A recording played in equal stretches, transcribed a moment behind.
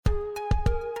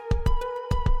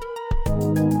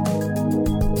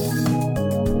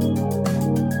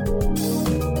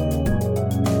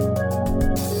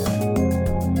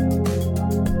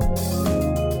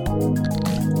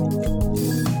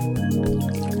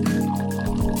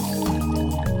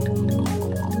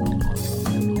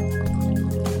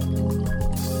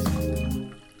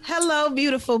Hello,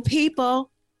 beautiful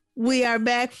people. We are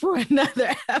back for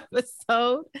another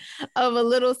episode of A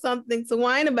Little Something to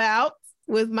Whine About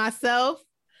with myself,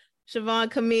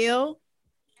 Siobhan Camille.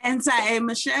 And Tae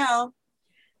Michelle.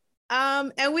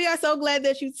 And we are so glad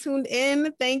that you tuned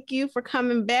in. Thank you for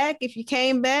coming back. If you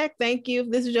came back, thank you.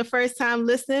 If this is your first time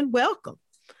listening, welcome.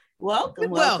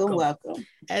 Welcome.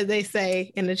 As they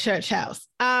say in the church house.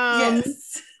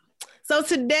 Yes. So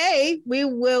today we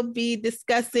will be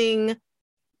discussing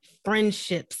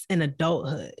friendships in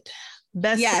adulthood.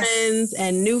 Best friends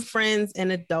and new friends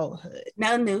in adulthood.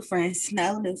 No new friends.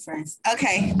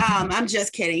 Okay, I'm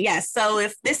just kidding. Yes. So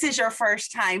if this is your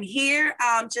first time here,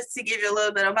 just to give you a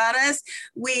little bit about us,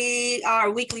 we are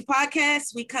a weekly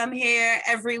podcast. We come here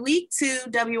every week to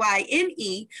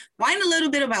whine a little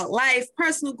bit about life,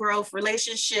 personal growth,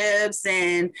 relationships,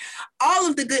 and all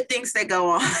of the good things that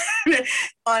go on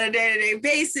on a day-to-day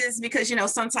basis, because, you know,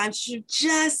 sometimes you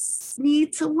just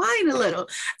need to whine a little.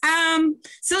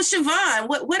 So Siobhan,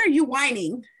 what are you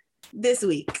whining this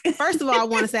week? First of all, I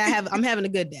want to say I'm having a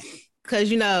good day,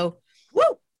 because, you know,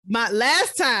 my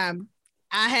last time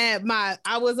I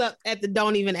was up at the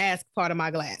don't even ask part of my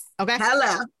glass. Okay.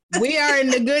 Hello. We are in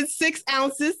the good 6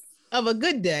 ounces of a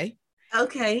good day.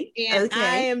 Okay. And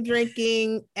I am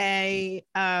drinking a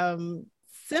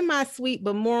semi-sweet,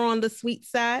 but more on the sweet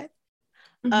side,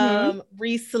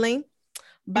 Riesling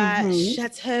by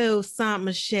Chateau Saint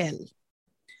Michel.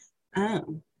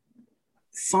 Oh,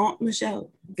 Saint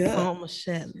Michel. Good. Saint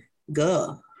Michel.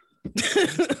 Good.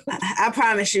 I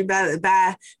promise you, by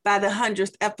the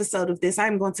 100th episode of this,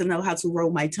 I'm going to know how to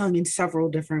roll my tongue in several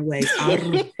different ways.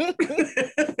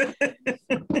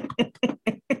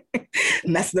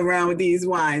 Messing around with these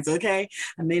wines, okay?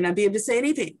 I may not be able to say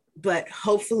anything, but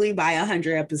hopefully by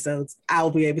 100 episodes,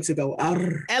 I'll be able to go.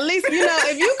 At least, you know,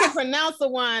 if you can pronounce a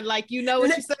wine like you know what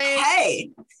you're saying.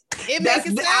 Hey, it makes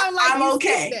it sound like I'm you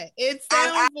okay. Speak that. It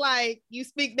sounds like you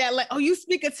speak that. Like, oh, you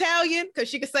speak Italian, because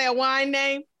she can say a wine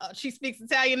name. She speaks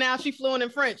Italian now. She's fluent in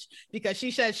French because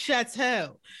she says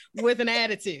chateau with an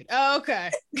attitude. Oh,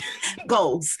 okay.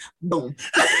 Goals. Boom.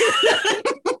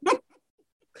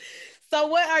 So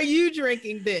what are you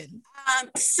drinking then?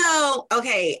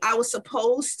 Okay, I was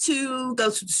supposed to go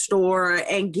to the store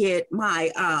and get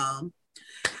my, I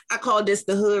call this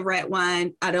the hood rat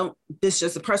wine. This is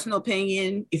just a personal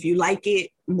opinion. If you like it,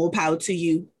 more power to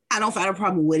you. I don't find a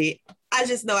problem with it. I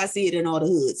just know I see it in all the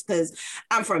hoods because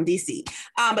I'm from DC.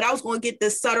 But I was going to get the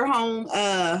Sutter Home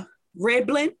red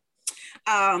blend.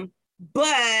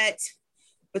 But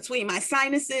between my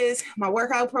sinuses, my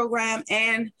workout program,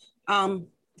 and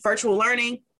virtual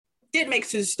learning, didn't make it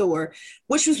to the store,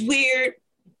 which was weird.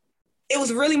 It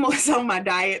was really more so my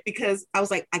diet, because I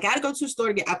was like, I got to go to the store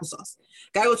to get applesauce.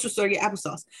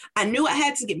 I knew I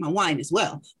had to get my wine as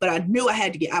well, but I knew I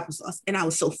had to get applesauce. And I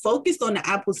was so focused on the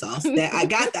applesauce that I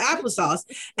got the applesauce,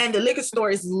 and the liquor store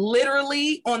is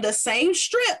literally on the same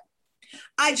strip.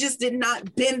 I just did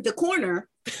not bend the corner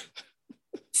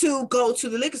to go to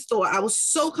the liquor store. I was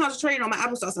so concentrated on my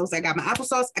applesauce. I was like, I got my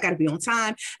applesauce. I got to be on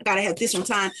time. I got to have this on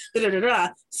time.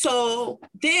 So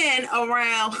then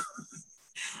around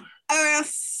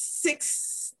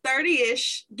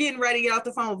 6:30-ish, getting ready to get off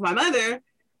the phone with my mother,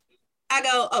 I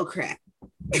go, oh crap.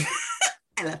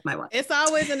 I left my wine. It's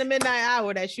always in the midnight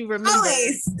hour that you remember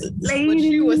always what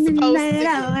you were supposed to do.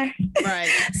 Hour. Right.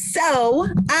 So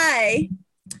I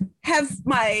have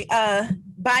my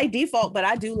by default, but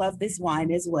I do love this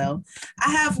wine as well. I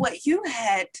have what you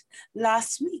had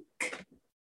last week.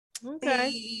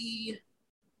 Okay.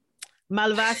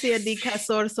 Malvasia di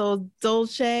Casorso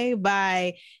Dolce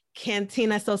by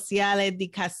Cantina Sociale di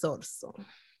Casorso.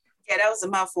 Yeah, that was a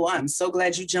mouthful. I'm so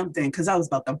glad you jumped in, because I was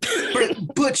about to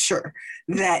butcher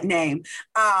that name.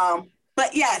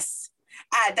 But yes,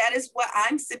 that is what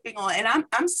I'm sipping on, and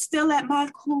I'm still at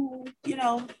my cool,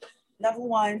 level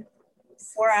 1,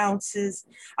 4 ounces.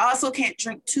 I also can't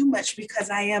drink too much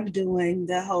because I am doing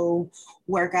the whole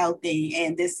workout thing,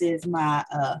 and this is my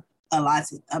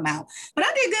allotted amount. But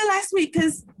I did good last week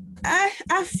because I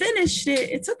finished it.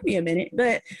 It took me a minute,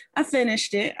 but I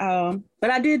finished it.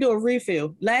 But I did do a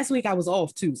refill. Last week I was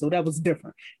off too, so that was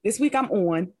different. This week I'm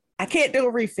on. I can't do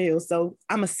a refill, so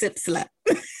I'm a sip slap.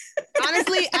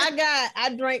 Honestly,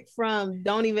 I drank from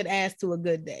Don't Even Ask to a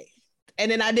Good Day. And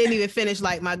then I didn't even finish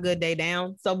like my good day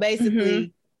down. So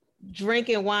basically,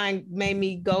 drinking wine made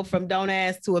me go from don't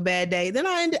ask to a bad day. Then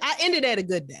I ended at a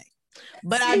good day.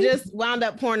 But I just wound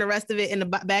up pouring the rest of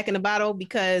it back in the bottle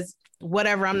because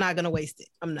whatever, I'm not going to waste it.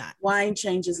 I'm not. Wine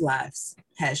changes lives.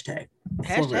 Hashtag.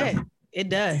 It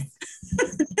does.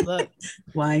 Look.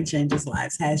 Wine changes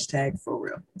lives. Hashtag for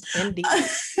real. Indeed.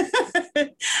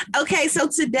 Okay, so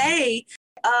today,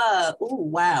 oh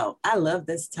wow, I love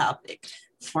this topic.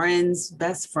 Friends,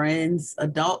 best friends,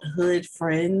 adulthood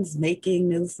friends, making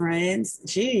new friends.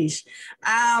 Jeez.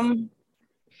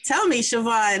 Tell me,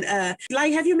 Siobhan,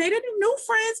 like, have you made any new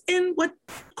friends in what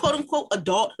quote unquote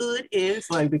adulthood is?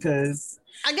 Like, because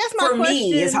I guess for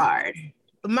me, it's hard.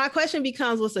 My question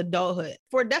becomes, what's adulthood?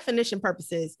 For definition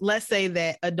purposes, let's say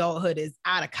that adulthood is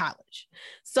out of college.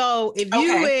 So if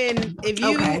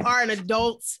you are an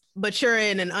adult, but you're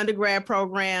in an undergrad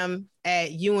program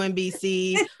at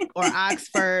UMBC or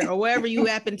Oxford or wherever you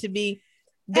happen to be,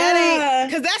 that ain't,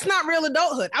 because that's not real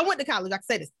adulthood. I went to college. I can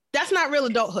say this. That's not real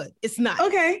adulthood. It's not.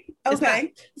 Okay. Not.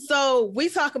 So we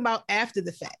talk about after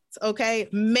the fact. Okay.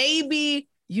 Maybe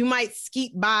you might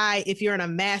skeet by if you're in a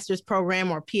master's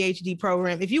program or PhD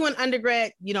program. If you in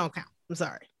undergrad, you don't count. I'm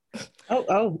sorry.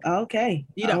 Oh, okay.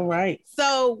 You don't. All right.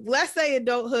 So let's say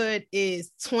adulthood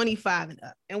is 25 and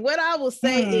up. And what I will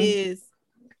say is,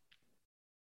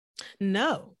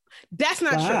 no, that's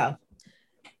not true.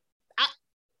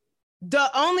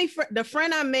 The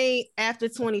friend I made after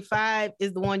 25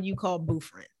 is the one you call boo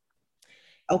friend.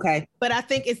 Okay. But I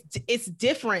think it's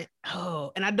different.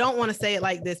 Oh, and I don't want to say it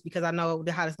like this because I know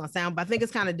how it's going to sound, but I think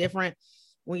it's kind of different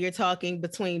when you're talking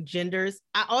between genders.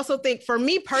 I also think for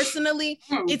me personally,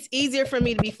 it's easier for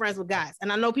me to be friends with guys.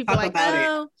 And I know people she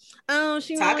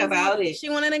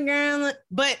wanted a girl.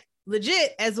 But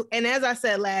legit, as I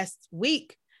said last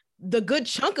week, the good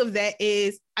chunk of that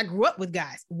is I grew up with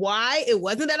guys. Why? It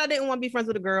wasn't that I didn't want to be friends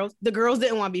with the girls. The girls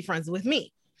didn't want to be friends with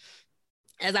me.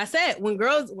 As I said,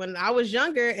 when I was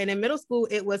younger and in middle school,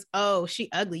 it was, oh, she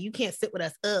ugly. You can't sit with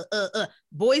us.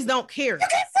 Boys don't care. You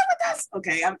can't sit with us.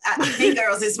 Okay, I think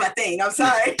girls is my thing. I'm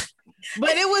sorry.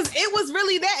 But it was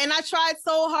really that. And I tried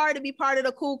so hard to be part of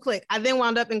the cool clique. I then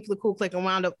wound up in the cool clique and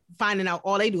wound up finding out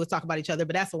all they do is talk about each other.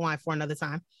 But that's a wine for another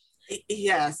time.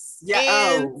 Yes.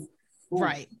 Yeah.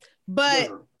 Right. But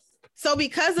so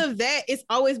because of that, it's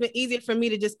always been easier for me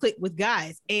to just click with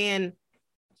guys. And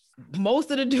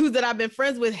most of the dudes that I've been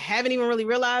friends with haven't even really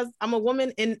realized I'm a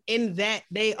woman. And in that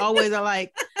they always are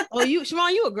like, oh,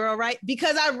 Siobhan, you a girl, right?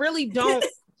 Because I really don't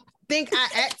think I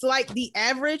act like the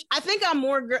average. I think I'm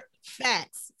more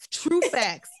true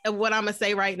facts of what I'm going to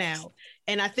say right now.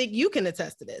 And I think you can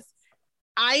attest to this.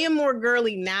 I am more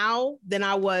girly now than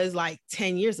I was like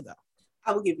 10 years ago.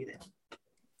 I will give you that.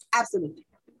 Absolutely.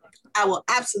 I will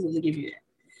absolutely give you that.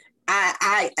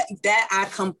 I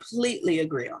completely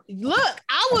agree on. Look,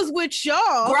 I was with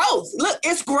y'all. Growth. Look,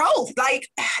 it's growth. Like,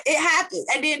 it happened.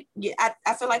 And then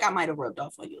I feel like I might have rubbed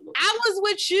off on you a little bit. I was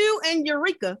with you and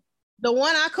Eureka, the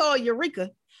one I call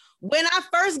Eureka. When I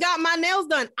first got my nails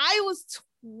done, I was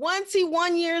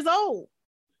 21 years old.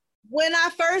 When I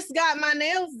first got my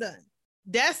nails done.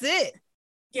 That's it.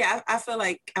 Yeah, I feel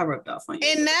like I rubbed off on you.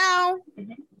 And now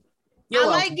I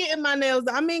like getting my nails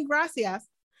done. I mean, gracias.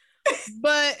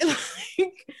 But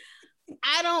like,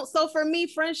 I don't. So for me,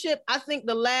 friendship, I think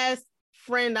the last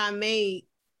friend I made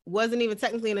wasn't even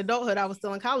technically in adulthood. I was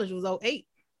still in college. It was 2008.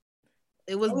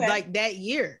 It was like that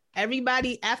year.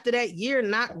 Everybody after that year,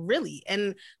 not really.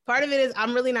 And part of it is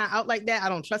I'm really not out like that. I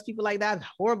don't trust people like that. I have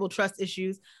horrible trust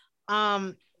issues.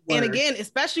 And again,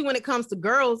 especially when it comes to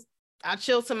girls, I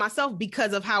chill to myself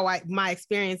because of how my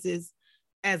experiences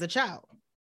as a child.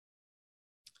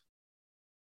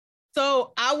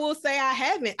 So I will say I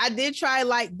haven't. I did try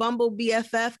like Bumble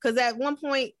BFF because at one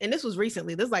point, and this was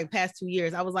recently, this is like past 2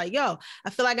 years, I was like, yo, I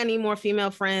feel like I need more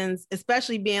female friends,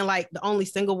 especially being like the only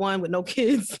single one with no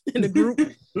kids in the group.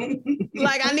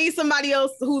 Like I need somebody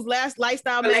else whose last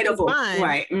lifestyle matches mine.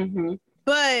 Right. Mm-hmm.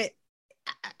 But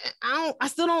I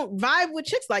still don't vibe with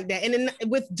chicks like that. And then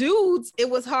with dudes, it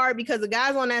was hard because the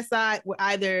guys on that side were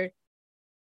either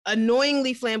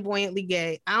annoyingly flamboyantly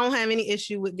gay. I don't have any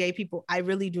issue with gay people. I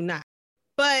really do not.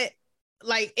 But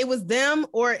like it was them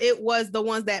or it was the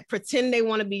ones that pretend they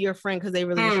want to be your friend because they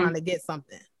really are trying to get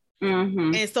something.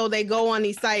 Mm-hmm. And so they go on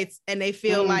these sites and they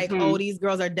feel like, oh, these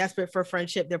girls are desperate for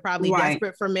friendship. They're probably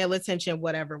desperate for male attention,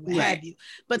 whatever, what have you.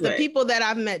 But the people that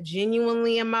I've met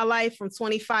genuinely in my life from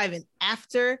 25 and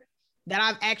after that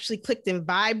I've actually clicked and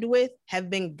vibed with have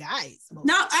been guys.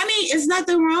 No, I mean, it's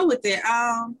nothing wrong with it.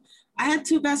 I had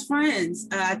two best friends.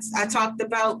 I talked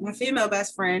about my female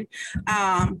best friend,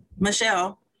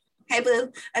 Michelle. Hey,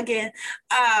 boo, again.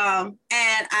 And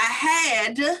I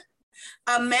had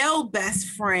A male best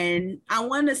friend, I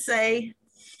want to say,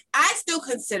 I still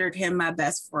considered him my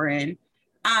best friend.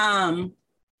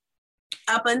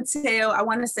 Up until I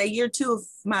want to say year two of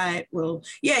my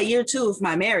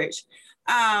marriage.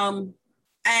 And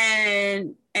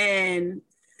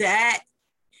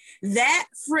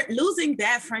losing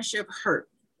that friendship hurt.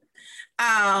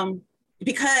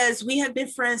 Because we have been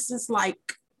friends since like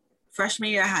freshman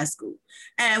year of high school.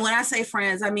 And when I say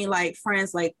friends, I mean like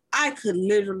friends, like I could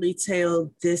literally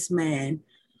tell this man,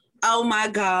 oh my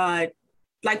God,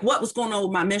 like what was going on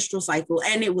with my menstrual cycle.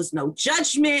 And it was no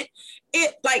judgment.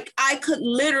 It like, I could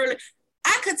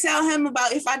tell him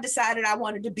about if I decided I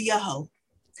wanted to be a hoe.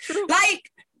 True.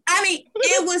 Like, I mean,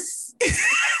 it was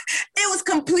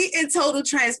complete and total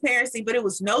transparency, but it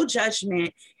was no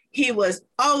judgment. He was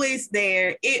always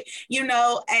there.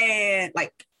 And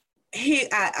like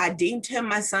I deemed him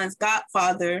my son's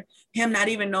godfather, him not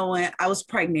even knowing I was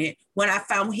pregnant. When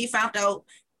he found out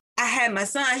I had my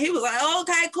son, he was like, oh,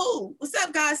 okay, cool. What's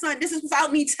up, godson? This is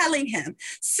without me telling him.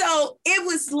 So it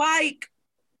was like,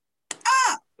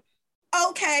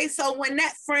 okay. So when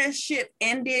that friendship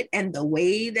ended and the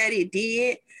way that it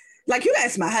did, like you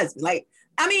asked my husband, like,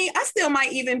 I mean, I still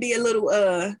might even be a little,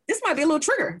 this might be a little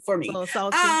trigger for me. A little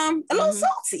salty.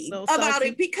 Salty about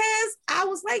it, because I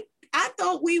was like, I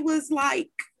thought we was like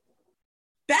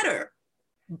better.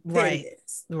 Right.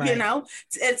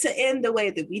 To end the way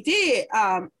that we did.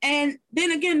 And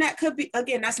then again, that could be,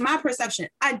 that's my perception.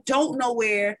 I don't know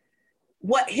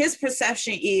what his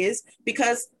perception is,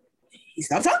 because he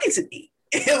stopped talking to me.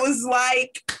 It was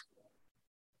like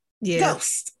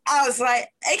ghost. I was like,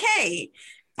 okay.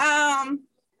 And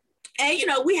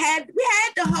we had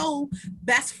the whole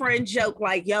best friend joke,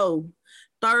 like, yo,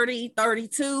 30,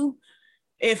 32.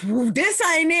 If this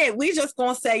ain't it, we just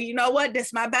gonna say, you know what,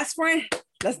 this my best friend.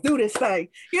 Let's do this thing.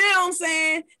 You know what I'm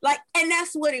saying? Like, and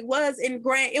that's what it was. And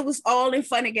Grant, it was all in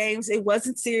fun and games. It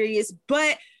wasn't serious,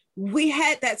 but we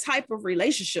had that type of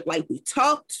relationship. Like, we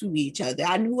talked to each other.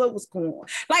 I knew what was going on.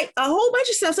 Like, a whole bunch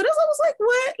of stuff. So this was like,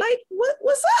 what? Like,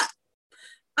 what's up?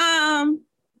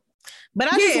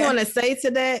 But I just want to say to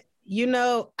that,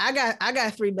 I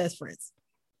got 3 best friends.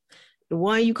 The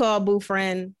one you call boo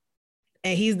friend,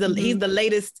 and he's the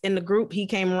latest in the group. He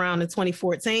came around in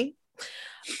 2014.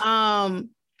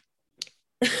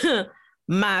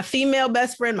 My female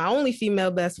best friend, my only female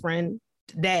best friend,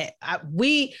 the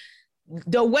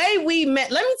way we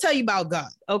met, let me tell you about God,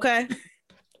 okay?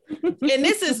 And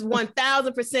this is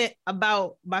 1000%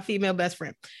 about my female best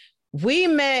friend. We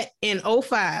met in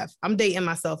 2005. I'm dating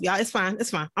myself, y'all. It's fine.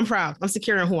 I'm proud. I'm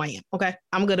secure in who I am. Okay.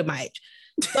 I'm good at my age.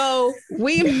 So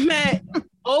we met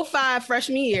 2005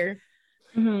 freshman year.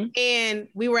 Mm-hmm. And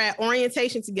we were at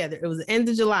orientation together. It was the end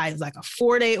of July. It was like a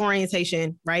 4-day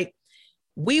orientation, right?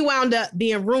 We wound up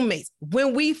being roommates.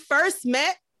 When we first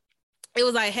met, it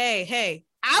was like, hey,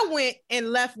 I went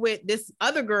and left with this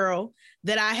other girl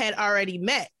that I had already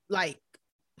met, like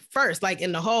first, like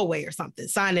in the hallway or something,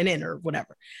 signing in or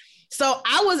whatever. So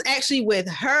I was actually with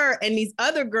her and these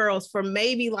other girls for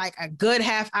maybe like a good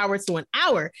half hour to an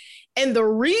hour. And the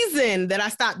reason that I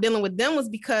stopped dealing with them was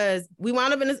because we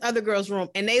wound up in this other girl's room,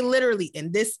 and they literally,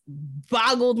 and this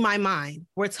boggled my mind,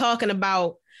 we're talking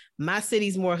about my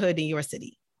city's more hood than your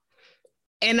city.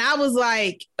 And I was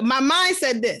like, my mind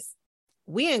said this: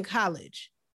 we in college,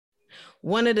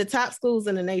 one of the top schools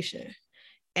in the nation,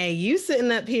 and you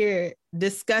sitting up here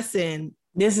discussing.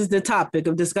 This is the topic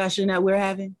of discussion that we're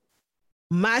having.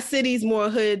 My city's more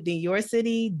hood than your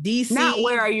city, DC. Not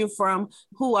where are you from?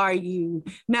 Who are you?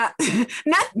 Not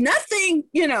nothing,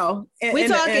 We're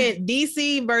talking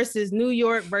DC versus New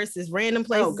York versus random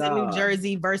places in New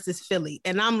Jersey versus Philly.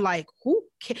 And I'm like, who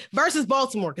cares? Versus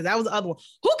Baltimore, because that was the other one.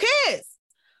 Who cares?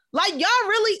 Like, y'all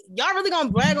really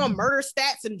gonna brag on murder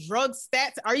stats and drug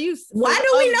stats? Are you? Why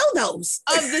do we know those?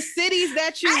 Of the cities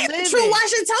that you live in? True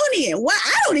Washingtonian. Why?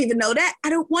 I don't even know that. I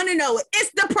don't want to know it.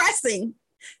 It's depressing.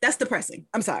 That's depressing.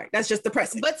 I'm sorry. That's just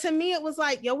depressing. But to me, it was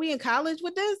like, yo, we in college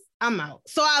with this? I'm out.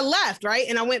 So I left, right?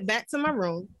 And I went back to my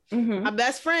room. Mm-hmm. My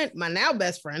best friend, my now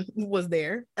best friend, was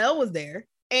there. Elle was there.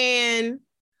 And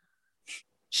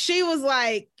she was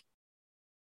like,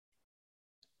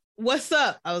 what's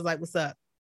up? I was like, what's up?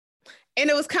 And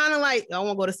it was kind of like, I'm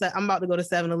about to go to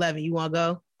 7-Eleven. You want to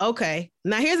go? Okay.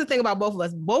 Now, here's the thing about both of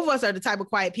us. Both of us are the type of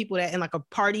quiet people that in like a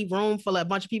party room full of a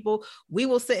bunch of people, we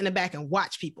will sit in the back and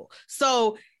watch people.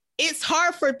 So it's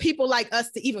hard for people like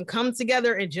us to even come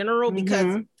together in general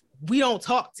because we don't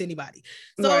talk to anybody.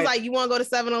 So It's like, you want to go to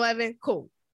 7-Eleven? Cool.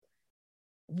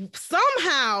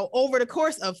 Somehow over the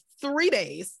course of 3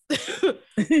 days,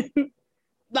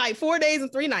 like 4 days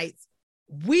and 3 nights,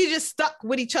 we just stuck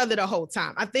with each other the whole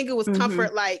time. I think it was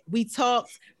comfort. Like we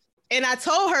talked and I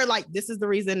told her like, this is the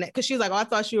reason that, cause she was like, oh, I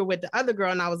thought you were with the other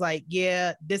girl. And I was like,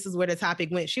 yeah, this is where the topic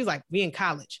went. She was like, we in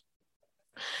college.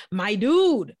 My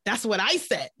dude, that's what I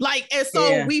said. Like, and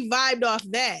so we vibed off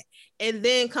that. And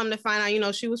then come to find out, you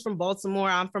know, she was from Baltimore.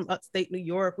 I'm from upstate New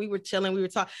York. We were chilling. We were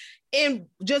talking and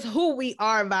just who we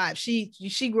are vibe.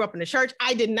 She grew up in the church.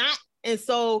 I did not. And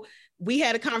so we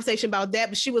had a conversation about that,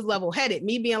 but she was level-headed.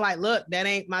 Me being like, look, that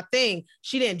ain't my thing.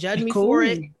 She didn't judge me for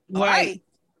it.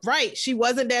 Right. She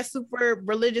wasn't that super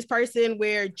religious person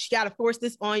where she got to force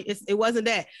this on. It wasn't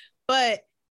that. But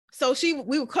so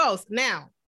we were close.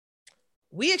 Now,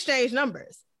 we exchanged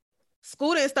numbers.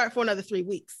 School didn't start for another 3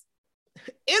 weeks.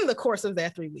 In the course of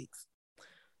that 3 weeks,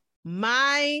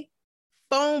 my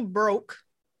phone broke.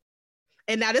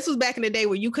 And now this was back in the day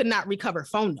where you could not recover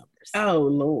phone numbers. Oh,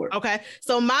 Lord. Okay.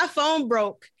 So my phone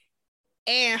broke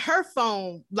and her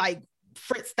phone like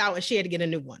fritzed out and she had to get a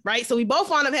new one. Right. So we both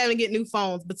wound up having to get new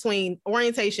phones between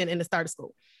orientation and the start of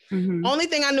school. Only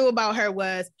thing I knew about her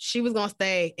was she was going to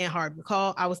stay in Hardwick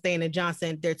Hall. I was staying in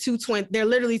Johnson. They're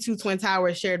literally two twin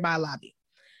towers shared by a lobby.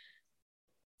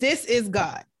 This is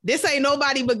God. This ain't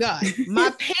nobody but God. My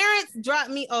parents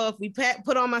dropped me off. We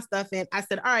put all my stuff in. I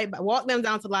said, all right, walk them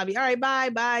down to the lobby. All right,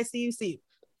 bye. See you.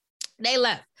 They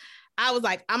left. I was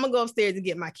like, I'm going to go upstairs and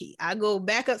get my key. I go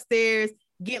back upstairs,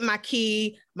 get my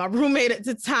key. My roommate at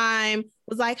the time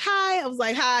was like, hi. I was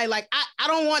like, hi. Like, I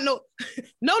don't want no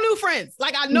new friends.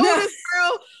 Like, I know this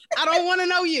girl. I don't want to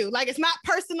know you. Like, it's not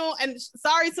personal. And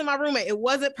sorry to my roommate. It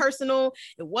wasn't personal.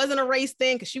 It wasn't a race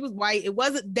thing because she was white. It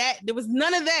wasn't that. There was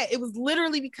none of that. It was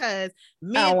literally because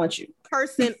me I don't and want you.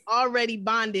 Person already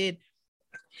bonded.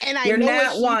 And You're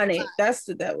not wanted. That's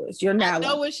what that was. You're not. I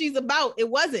know what she's about. It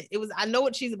wasn't. It was. I know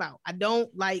what she's about. I don't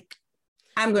like.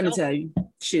 I'm going to tell you,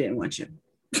 she didn't want you.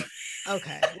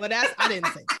 Okay. Well, I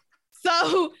didn't say.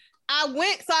 So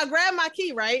I grabbed my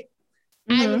key, right?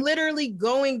 I'm literally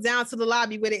going down to the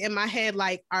lobby with it in my head,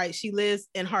 like, all right, she lives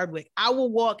in Hardwick. I will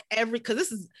walk because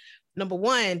this is number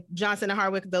one, Johnson and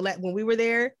Hardwick, when we were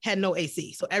there, had no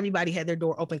AC. So everybody had their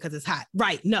door open because it's hot.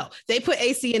 Right. No, they put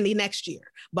AC in the next year.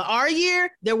 But our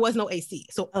year, there was no AC.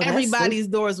 So everybody's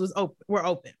doors were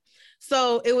open.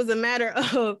 So it was a matter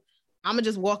of, I'm going to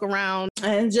just walk around.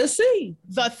 And just see.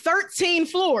 The 13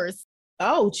 floors.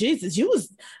 Oh, Jesus. You was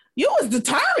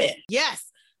determined. Yes.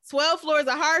 12 floors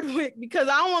of Hardwick because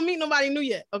I don't want to meet nobody new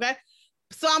yet. Okay.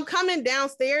 So I'm coming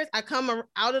downstairs. I come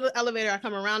out of the elevator. I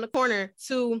come around the corner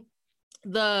to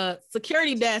the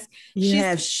security desk.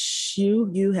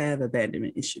 You have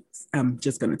abandonment issues. I'm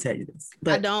just going to tell you this.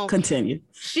 But I don't. Continue.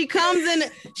 She's coming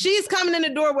in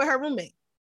the door with her roommate.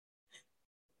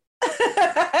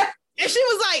 And she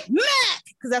was like, Mac,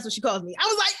 because that's what she calls me. I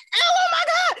was like, oh my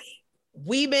God.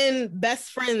 We've been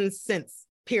best friends since,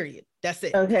 period. That's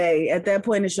it. Okay. At that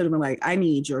point, it should have been like, I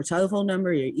need your telephone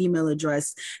number, your email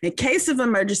address. In case of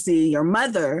emergency, your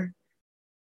mother's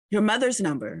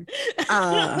number.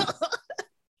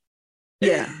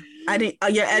 Yeah. I didn't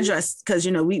your address, because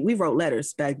we wrote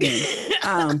letters back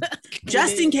then.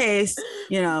 Just in case,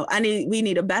 we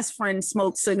need a best friend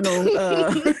smoke signal.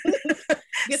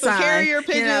 Get some sign, carrier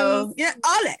pigeons.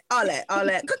 All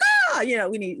that.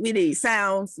 We need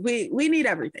sounds. We need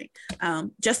everything.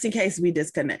 Just in case we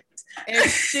disconnect. And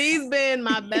she's been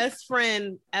my best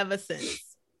friend ever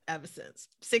since.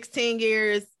 16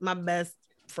 years, my best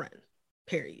friend.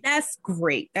 Period. That's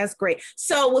great.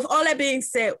 So with all that being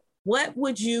said, what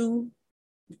would you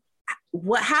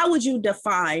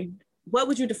define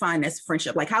as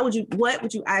friendship? Like, what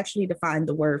would you actually define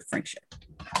the word friendship?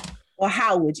 Or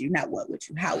how would you, not what would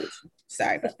you, how would you?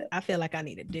 Sorry about that. I feel like I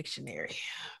need a dictionary.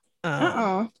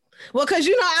 Well, because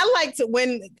I like to,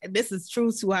 when this is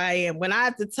true to who I am, when I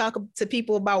have to talk to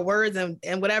people about words and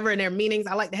whatever and their meanings,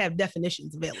 I like to have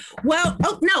definitions available. Well,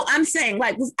 no, I'm saying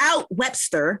like without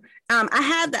Webster, I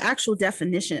have the actual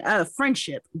definition of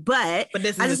friendship, but I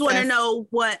just want to know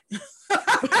what.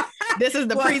 This is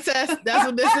the pre-test. That's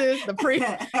what this is. The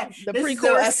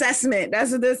pre-course assessment.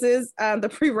 That's what this is. The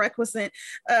prerequisite.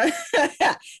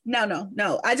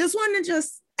 No. I just want to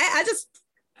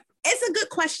it's a good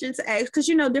question to ask because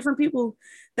different people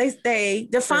they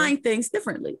define things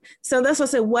differently. So that's what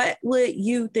I said. What would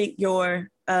you think your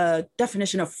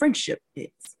definition of friendship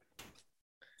is?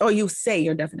 Or you say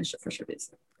your definition of friendship is?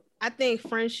 I think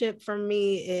friendship for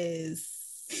me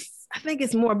I think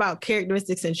it's more about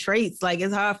characteristics and traits. Like,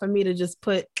 it's hard for me to just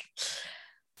put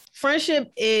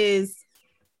friendship is,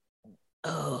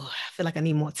 I feel like I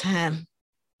need more time.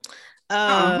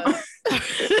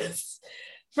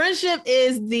 Friendship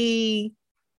is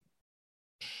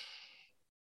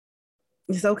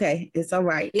It's okay. It's all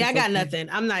right. Yeah, it's I got okay. nothing.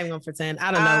 I'm not even gonna pretend.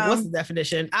 I don't know. What's the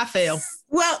definition? I fail.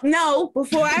 Well, no,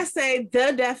 before I say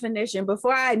the definition,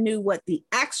 before I knew what the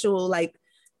actual like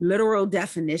literal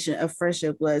definition of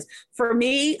friendship was, for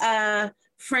me,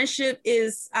 friendship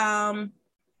is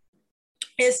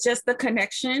it's just the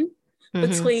connection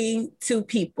between two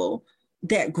people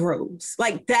that grows.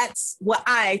 Like that's what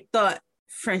I thought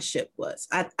friendship was.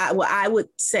 What I would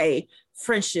say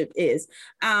friendship is.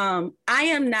 I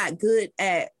am not good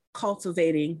at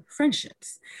cultivating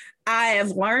friendships. I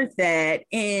have learned that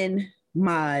in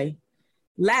my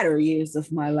latter years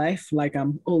of my life, like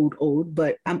I'm old,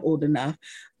 but I'm old enough.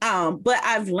 But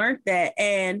I've learned that,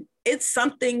 and it's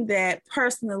something that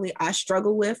personally I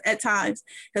struggle with at times,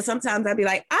 because sometimes I'd be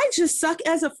like, I just suck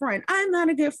as a friend. I'm not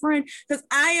a good friend because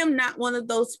I am not one of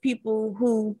those people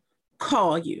who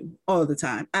call you all the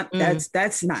time.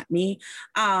 That's not me.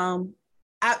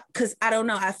 Because I don't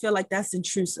know. I feel like that's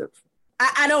intrusive.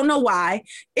 I don't know why.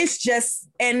 It's just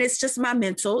my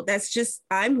mental. That's just,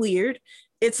 I'm weird.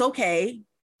 It's okay.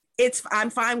 I'm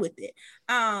fine with it.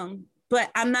 But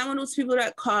I'm not one of those people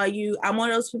that call you. I'm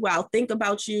one of those people, I'll think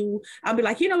about you. I'll be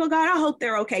like, you know what, God, I hope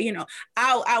they're okay. You know,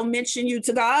 I'll mention you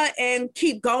to God and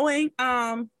keep going.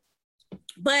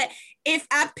 But if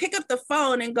I pick up the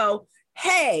phone and go,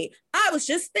 hey, I was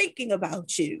just thinking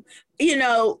about you,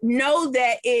 know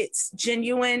that it's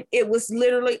genuine. It was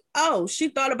literally, oh, she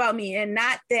thought about me, and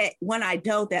not that when I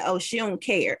don't, that, oh, she don't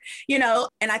care, and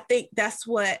I think that's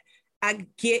what I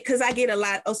get, because I get a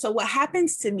lot. Oh, so what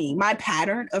happens to me, my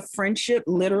pattern of friendship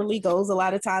literally goes a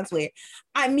lot of times where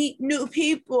I meet new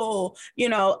people,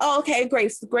 oh, okay,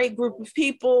 great group of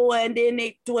people, and then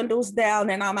it dwindles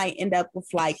down, and I might end up with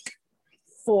like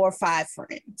 4 or 5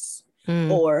 friends.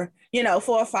 Or 4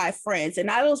 or 5 friends, and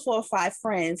out of those 4 or 5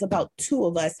 friends, about 2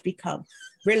 of us become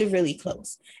really, really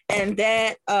close, and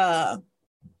that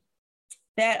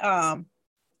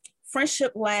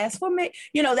friendship lasts for me,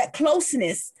 that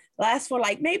closeness lasts for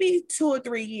like maybe 2 or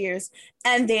 3 years,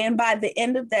 and then by the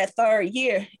end of that 3rd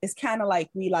year, it's kind of like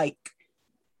we I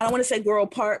don't want to say grow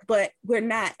apart, but we're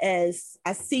not as,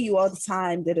 I see you all the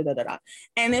time,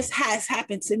 and this has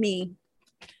happened to me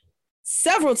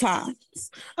several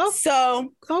times. Oh,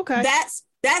 so okay, that's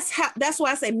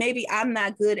why I say maybe I'm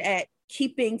not good at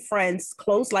keeping friends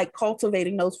close, like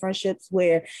cultivating those friendships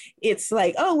where it's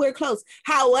like, oh, we're close.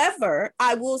 However,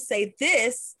 I will say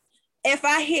this: if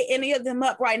I hit any of them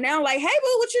up right now, like, hey,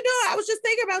 boo, what you doing? I was just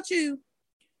thinking about you.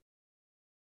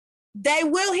 They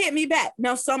will hit me back.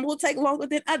 Now, some will take longer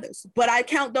than others, but I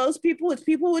count those people as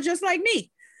people who are just like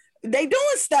me. They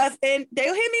doing stuff, and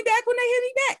they'll hit me back when they hit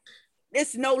me back.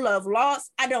 It's no love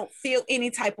lost. I don't feel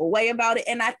any type of way about it.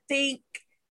 And I think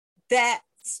that's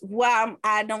why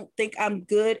I don't think I'm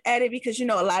good at it, because, a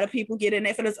lot of people get in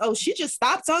there for this, oh, she just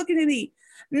stopped talking to me.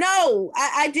 No,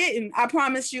 I didn't. I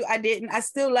promise you I didn't. I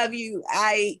still love you.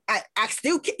 I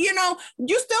still,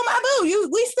 you still my boo.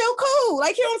 We still cool.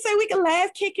 Like, say we can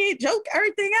laugh, kick it, joke,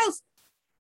 everything else.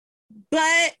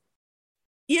 But,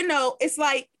 it's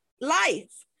like life.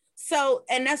 So,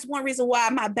 and that's one reason why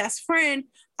my best friend,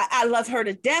 I love her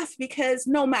to death, because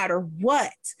no matter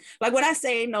what, like when I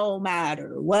say no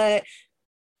matter what,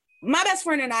 my best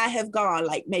friend and I have gone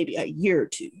like maybe a year or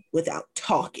 2 without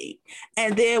talking.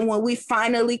 And then when we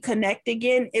finally connect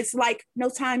again, it's like no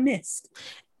time missed.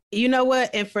 You know what?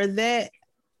 And for that,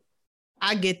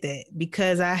 I get that,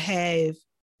 because I have,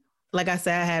 like I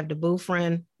said, I have the boo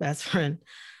friend, best friend.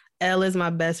 Elle is my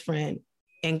best friend.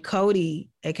 And Cody,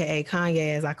 aka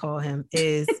Kanye, as I call him,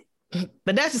 is,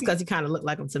 but that's just because he kind of looked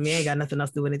like him to me. I ain't got nothing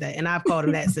else to do with anything. And I've called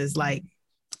him that since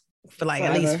for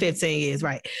at least 15 years,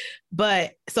 right?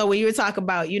 But so when you were talking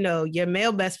about, your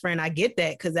male best friend, I get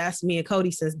that, because that's me and Cody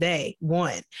since day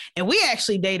one. And we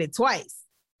actually dated twice.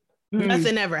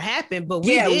 Nothing ever happened, but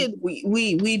we did.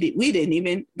 We didn't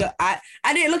even, I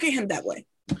didn't look at him that way.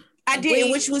 I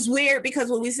didn't, which was weird,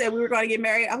 because when we said we were going to get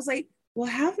married, I was like, well,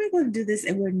 how are we going to do this?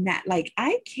 And we're not, like,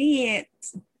 I can't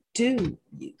do,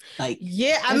 like,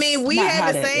 yeah, I mean, we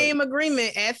had the same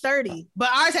agreement at 30, but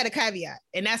ours had a caveat,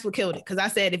 and that's what killed it. Because I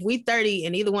said, if we 30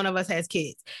 and either one of us has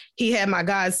kids, he had my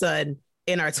godson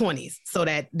in our 20s, so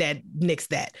that nixed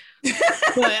that.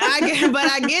 but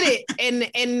I get it,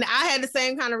 and I had the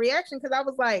same kind of reaction, because I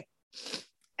was like,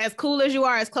 as cool as you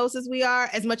are, as close as we are,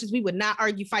 as much as we would not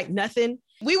argue, fight, nothing,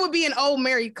 we would be an old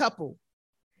married couple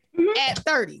at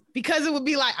 30, because it would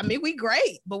be like, I mean, we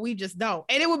great, but we just don't.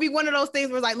 And it would be one of those things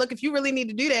where it's like, look, if you really need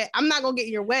to do that, I'm not gonna get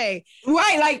in your way.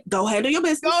 Right, like, go handle your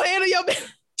business. Go handle your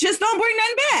business. Just don't bring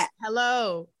nothing back.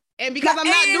 Hello. And because I'm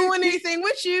not doing anything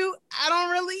with you, I don't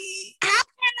really. How can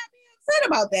I be said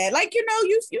about that. Like,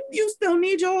 you still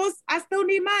need yours. I still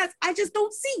need mine. I just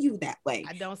don't see you that way.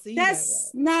 I don't see you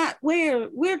That's that way. not where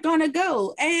we're gonna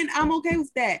go. And I'm okay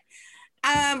with that.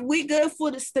 We good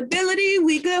for the stability.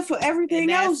 We good for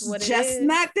everything else. Just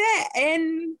not that.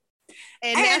 And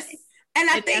I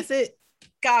think that's it.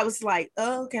 God was like,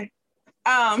 oh, okay.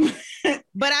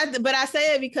 But I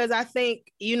say it because I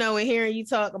think, and hearing you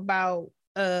talk about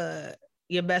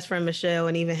your best friend Michelle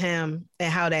and even him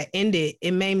and how that ended,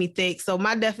 it made me think. So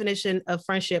my definition of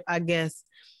friendship, I guess,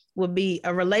 would be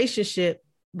a relationship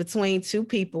between two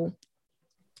people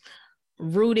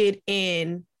rooted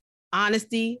in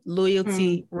honesty,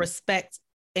 loyalty, respect,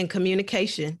 and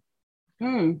communication.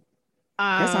 That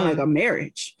sounds like a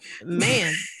marriage.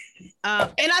 Man.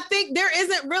 And I think there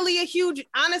isn't really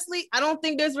honestly, I don't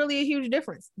think there's really a huge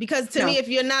difference, because to me, if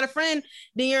you're not a friend,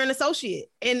 then you're an associate.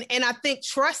 And I think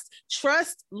trust,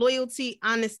 loyalty,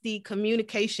 honesty,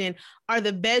 communication are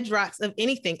the bedrocks of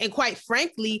anything. And quite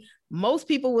frankly, most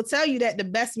people will tell you that the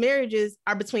best marriages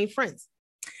are between friends.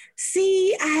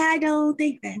 See, I don't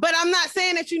think that. But I'm not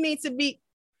saying that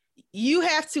you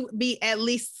have to be at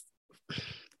least,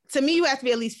 to me, you have to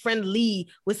be at least friendly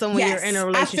with someone you're in a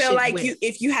relationship with. I feel like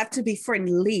if you have to be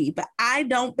friendly, but I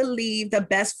don't believe the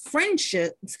best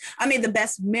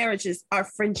marriages are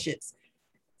friendships.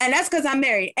 And that's because I'm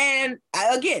married. And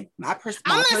again, I'm not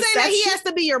saying that he has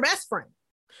to be your best friend,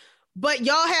 but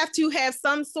y'all have to have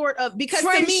some sort of, because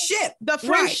friendship. To me, the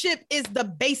friendship is the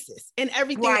basis, and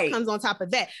everything that comes on top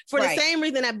of that. For the same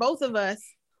reason that both of us,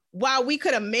 while we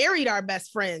could have married our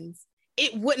best friends,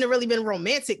 it wouldn't have really been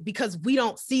romantic because we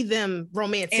don't see them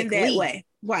romantically in that way.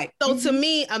 Right. So to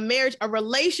me, a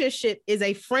relationship is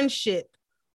a friendship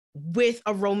with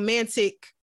a romantic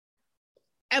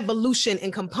evolution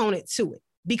and component to it,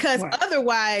 because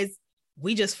otherwise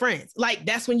we just friends. Like,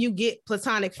 that's when you get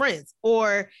platonic friends.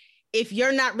 Or if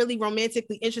you're not really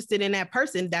romantically interested in that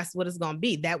person, that's what it's going to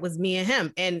be. That was me and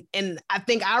him. And I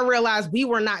think I realized we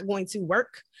were not going to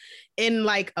work in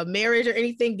like a marriage or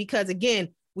anything, because again,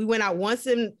 we went out once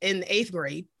in 8th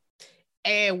grade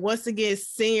and once again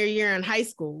senior year in high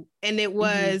school. And it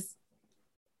was,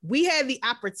 we had the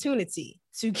opportunity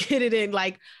to get it in.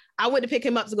 Like, I went to pick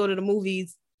him up to go to the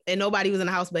movies and nobody was in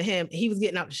the house but him. He was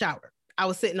getting out the shower. I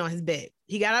was sitting on his bed.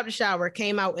 He got out the shower,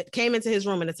 came into his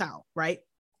room in a towel, right?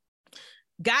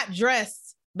 Got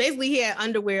dressed. Basically, he had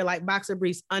underwear, like boxer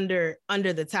briefs under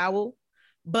the towel.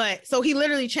 But so he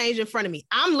literally changed in front of me.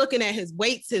 I'm looking at his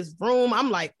weights, his room.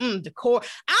 I'm like, decor.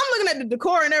 I'm looking at the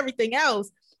decor and everything else.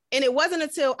 And it wasn't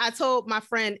until I told my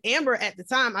friend Amber at the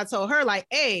time, I told her like,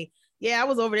 hey, yeah, I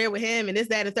was over there with him and this,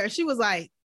 that, and third. She was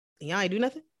like, y'all ain't do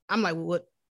nothing? I'm like, well,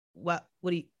 what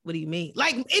do you mean?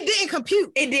 Like, it didn't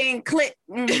compute. It didn't click.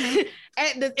 In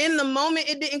the moment,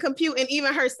 it didn't compute. And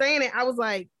even her saying it, I was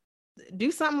like, do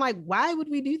something. Like, why would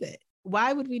we do that?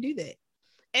 Why would we do that?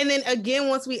 And then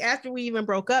again, after we even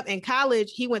broke up in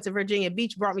college, he went to Virginia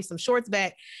Beach, brought me some shorts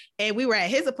back, and we were at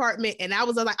his apartment, and I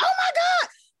was like, oh my God,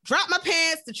 dropped my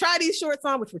pants to try these shorts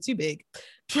on, which were too big,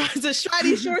 try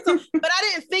these shorts on. But I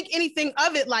didn't think anything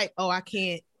of it, like, oh, I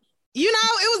can't.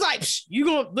 It was like, you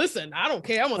gonna listen, I don't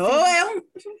care. I'm gonna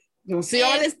you'll see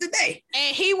all this today.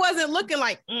 And he wasn't looking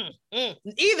like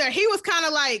either. He was kind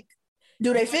of like,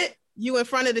 do they fit? You in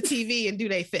front of the TV and do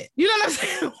they fit? You know what I'm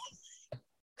saying?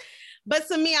 But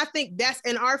to me, I think that's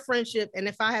in our friendship. And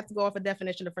if I have to go off a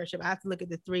definition of friendship, I have to look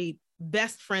at the 3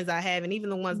 best friends I have, and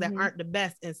even the ones that aren't the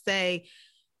best, and say,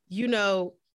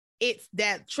 it's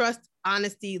that trust,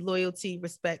 honesty, loyalty,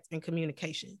 respect, and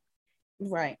communication.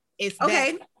 Right. It's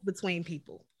that between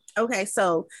people. Okay.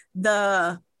 So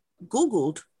the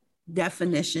Googled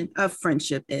definition of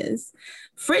friendship is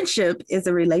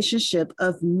a relationship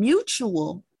of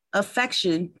mutual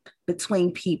affection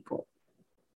between people.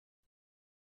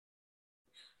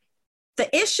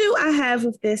 The issue I have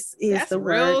with this is that's the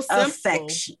word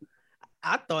affection.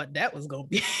 I thought that was going to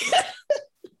be.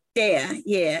 Yeah.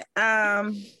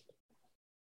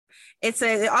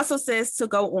 It also says to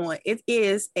go on. It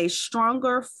is a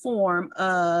stronger form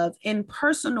of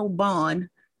interpersonal bond.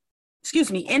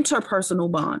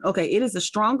 Okay, it is a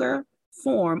stronger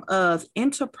form of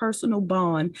interpersonal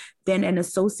bond than an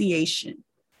association.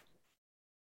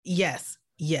 Yes.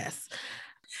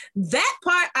 That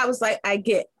part I was like, I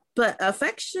get. But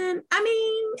affection, I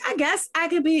mean, I guess I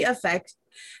could be affected.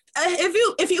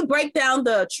 If you break down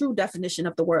the true definition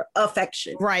of the word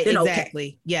affection, right? Exactly.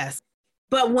 Okay. Yes.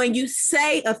 But when you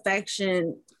say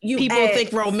affection, people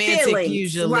think romantic feelings,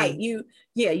 usually, right?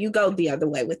 You go the other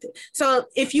way with it. So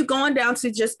if you're going down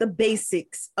to just the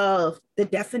basics of the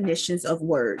definitions of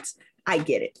words, I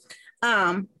get it.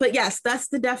 But yes, that's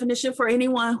the definition for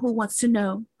anyone who wants to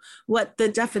know what the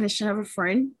definition of a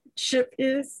friendship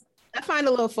is? I find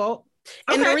a little fault.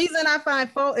 And the reason I find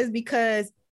fault is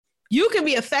because you can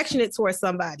be affectionate towards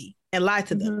somebody and lie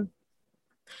to them.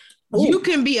 You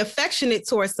can be affectionate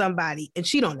towards somebody and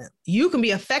cheat on them. You can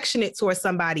be affectionate towards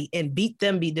somebody and beat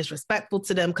them, be disrespectful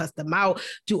to them, cuss them out,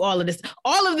 do all of this.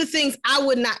 All of the things I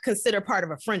would not consider part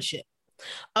of a friendship.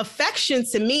 Affection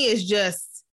to me is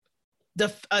just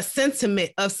a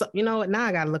sentiment of, you know what? Now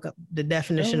I got to look up the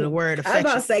definition of the word affection. I'm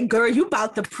about to say, girl, you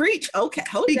about to preach. Okay,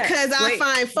 hold on. Because I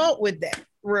find fault with that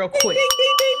real quick. Ding,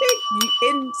 ding, ding. You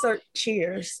insert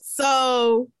cheers.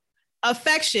 So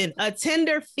affection, a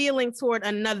tender feeling toward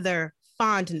another,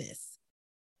 fondness.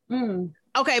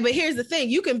 Okay, but here's the thing.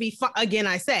 You can be, again,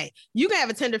 I say, you can have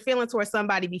a tender feeling towards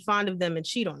somebody, be fond of them and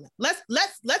cheat on them.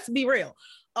 Let's be real.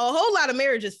 A whole lot of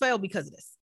marriages fail because of this.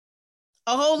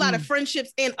 A whole lot of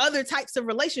friendships and other types of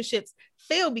relationships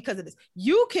fail because of this.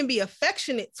 You can be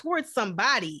affectionate towards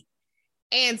somebody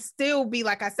and still be,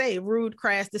 like I say, rude,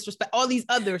 crass, disrespect, all these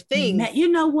other things. You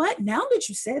know what? Now that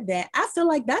you said that, I feel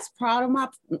like that's part of my,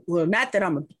 well, not that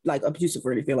I'm like abusive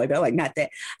or anything like that, like not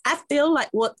that. I feel like,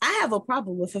 well, I have a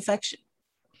problem with affection.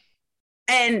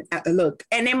 And look,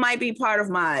 and it might be part of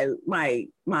my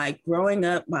growing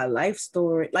up, my life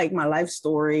story,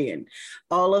 and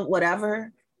all of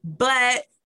whatever. But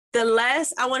the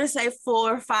last, I want to say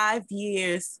 4 or 5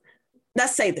 years,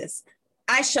 let's say this,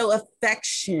 I show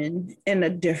affection in a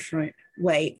different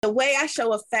way. The way I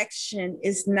show affection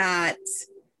is not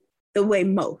the way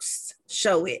most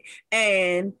show it,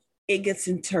 and it gets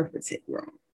interpreted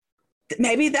wrong.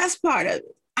 Maybe that's part of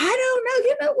it. I don't know.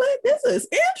 You know what? This is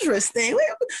interesting.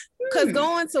 Because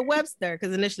going to Webster,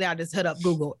 because initially I just hit up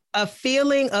Google, a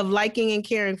feeling of liking and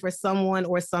caring for someone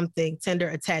or something, tender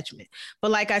attachment.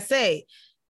 But like I say,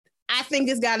 I think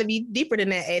it's got to be deeper than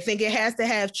that. I think it has to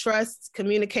have trust,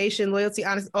 communication, loyalty,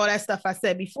 honesty, all that stuff I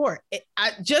said before.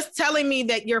 Just telling me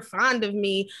that you're fond of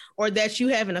me or that you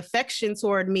have an affection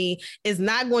toward me is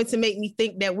not going to make me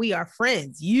think that we are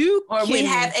friends. We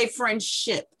have a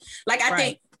friendship. Like,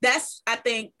 I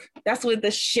think that's where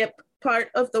the ship part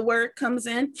of the word comes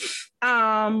in.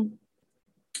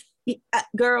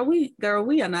 Girl, we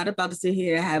are not about to sit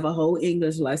here and have a whole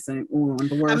English lesson on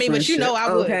the word. I mean, friendship. But you know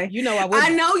I would. Okay. You know I would. I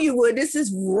know you would. This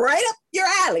is right up your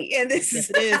alley, and this yes,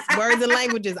 it is words and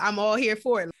languages. I'm all here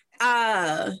for it.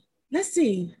 Let's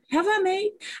see. I've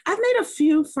made a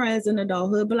few friends in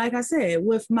adulthood, but like I said,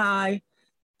 with my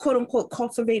quote unquote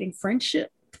cultivating friendship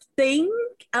thing,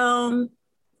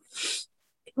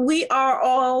 we are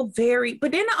all very.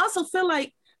 But then I also feel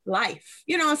like life.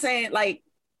 You know what I'm saying? Like,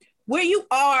 where you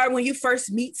are when you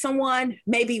first meet someone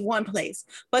may be one place,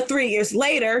 but 3 years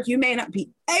later, you may not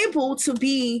be able to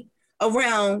be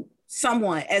around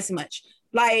someone as much.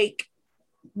 Like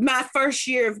my first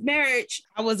year of marriage,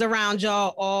 I was around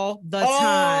y'all all the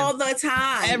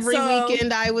time. Every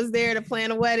weekend I was there to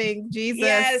plan a wedding. Jesus,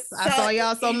 yes, I saw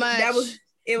y'all so much.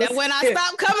 That when I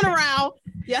stopped coming around,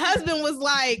 your husband was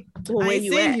like, well, where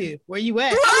you at? Where you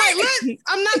at? Right. I'm like, look,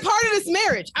 I'm not part of this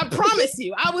marriage. I promise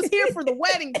you. I was here for the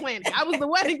wedding planning. I was the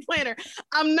wedding planner.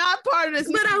 I'm not part of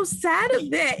this. But outside of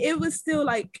that, it was still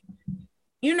like,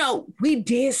 you know, we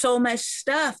did so much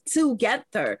stuff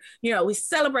together. You know, we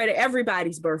celebrated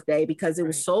everybody's birthday because it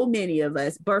was so many of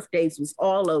us. Birthdays was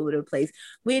all over the place.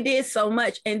 We did so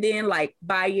much. And then like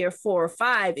by year 4 or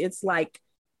 5, it's like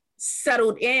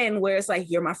settled in where it's like,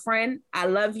 you're my friend. I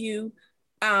love you.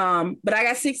 But I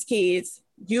got 6 kids.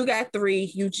 You got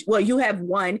 3. You have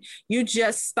 1. You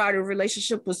just started a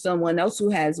relationship with someone else who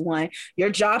has 1.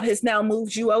 Your job has now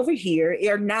moved you over here.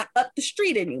 You're not up the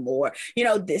street anymore. You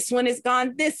know, this one is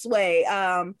gone this way.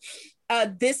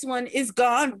 This one is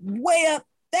gone way up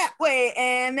that way.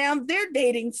 And now they're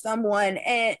dating someone.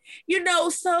 And, you know,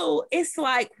 so it's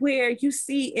like where you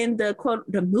see in the quote,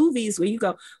 the movies where you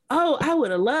go, oh, I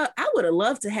would have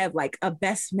loved to have like a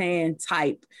best man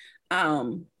type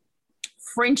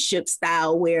friendship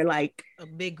style where like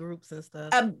big groups and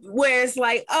stuff, where it's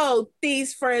like, oh,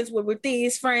 these friends were with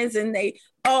these friends and they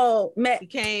all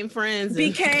became friends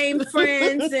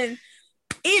and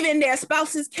even their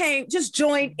spouses just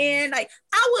joined in. Like,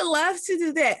 I would love to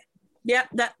do that.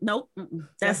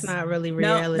 That's not really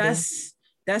reality. No,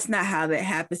 that's not how that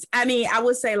happens. I mean, I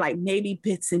would say like maybe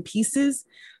bits and pieces,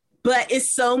 but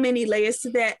it's so many layers to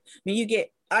that. When you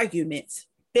get arguments,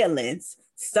 feelings,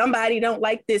 somebody don't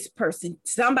like this person,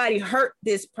 somebody hurt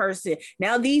this person,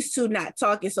 now these two not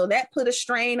talking, so that put a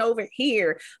strain over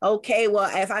here. Okay,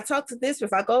 well, if I talk to this,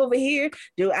 if I go over here,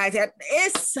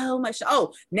 it's so much.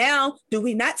 Oh, now do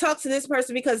we not talk to this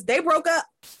person because they broke up?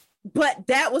 But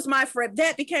that was my friend,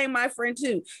 that became my friend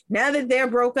too. Now that they're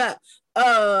broke up,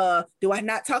 Do I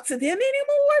not talk to them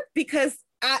anymore? Because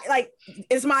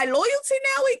is my loyalty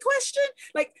now in question?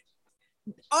 Like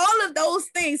all of those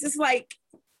things, it's like,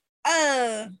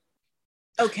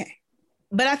 okay.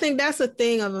 But I think that's a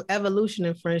thing of evolution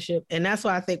in friendship. And that's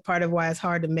why I think part of why it's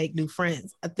hard to make new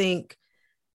friends. I think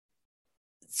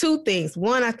two things.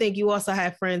 One, I think you also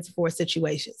have friends for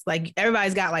situations. Like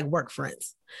everybody's got like work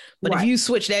friends. But if you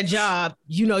switch that job,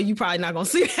 you probably not going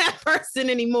to see that person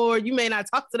anymore. You may not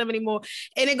talk to them anymore.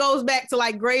 And it goes back to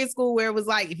like grade school where it was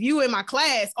like, if you were in my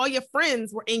class, all your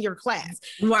friends were in your class.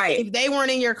 Right. If they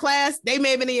weren't in your class, they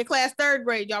may have been in your class 3rd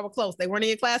grade. Y'all were close. They weren't in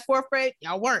your class 4th grade.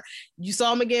 Y'all weren't. You saw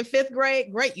them again 5th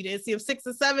grade. Great. You didn't see them 6th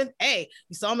or 7th. Hey,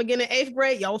 you saw them again in 8th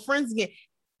grade. Y'all were friends again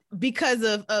because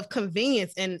of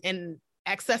convenience and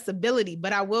accessibility.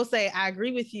 But I will say, I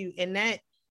agree with you in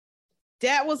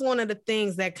that was one of the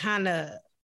things that kind of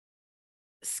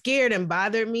scared and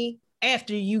bothered me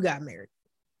after you got married.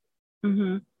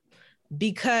 Mm-hmm.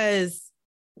 Because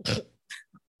I'm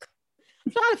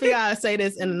trying to figure out how to say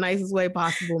this in the nicest way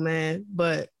possible, man,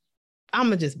 but I'm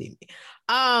going to just be me.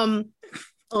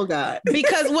 Oh, God.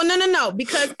 Because, well, no.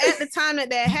 Because at the time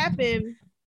that happened,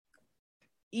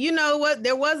 you know what?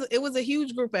 It was a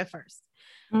huge group at first.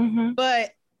 Mm-hmm. But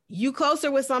you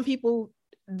closer with some people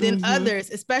than others,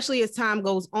 especially as time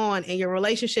goes on and your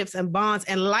relationships and bonds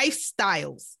and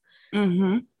lifestyles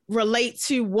relate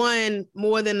to one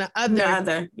more than the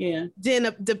other. Yeah.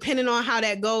 Then depending on how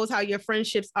that goes, how your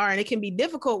friendships are, and it can be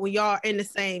difficult when y'all are in the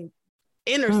same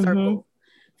inner circle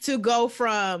to go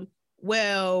from,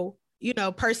 well,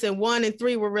 person 1 and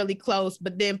 3 were really close,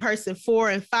 but then person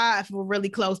 4 and 5 were really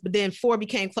close, but then 4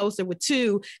 became closer with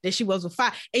 2 than she was with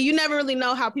 5. And you never really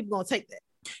know how people gonna take that.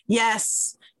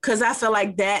 Yes, because I feel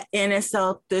like that in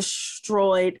itself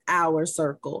destroyed our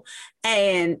circle.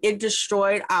 And it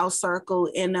destroyed our circle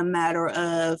in a matter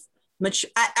of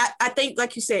I think,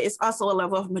 like you said, it's also a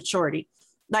level of maturity.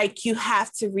 Like you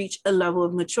have to reach a level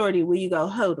of maturity where you go,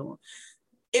 hold on.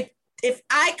 If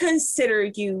I consider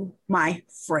you my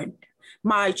friend,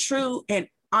 my true and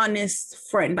honest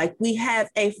friend, like we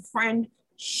have a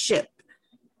friendship,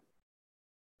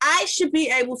 I should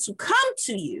be able to come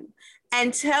to you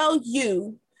and tell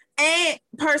you, and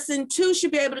person 2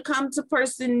 should be able to come to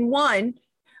person 1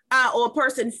 or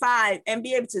person 5 and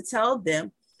be able to tell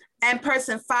them, and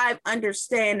person 5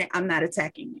 understand that I'm not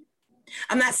attacking you.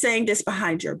 I'm not saying this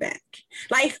behind your back.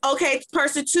 Like, okay,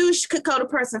 person 2 could go to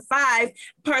person 5,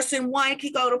 person 1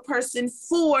 could go to person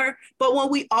 4, but when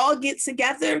we all get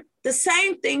together, the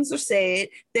same things are said.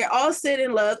 They're all said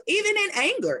in love, even in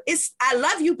anger. It's, I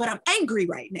love you, but I'm angry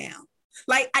right now.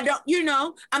 Like, I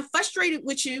don't, I'm frustrated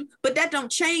with you, but that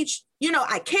don't change.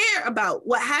 I care about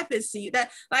what happens to you.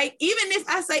 That, like, even if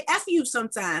I say F you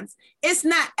sometimes, it's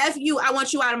not F you, I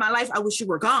want you out of my life, I wish you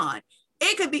were gone.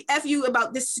 It could be F you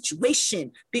about this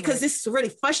situation because this is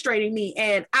really frustrating me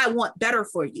and I want better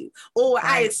for you. Or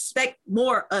I expect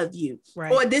more of you.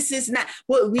 Right. Or this is not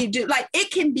what we do. Like, it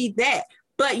can be that,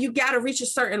 but you got to reach a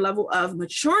certain level of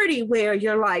maturity where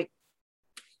you're like,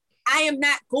 I am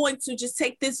not going to just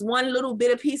take this one little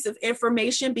bit of piece of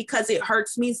information because it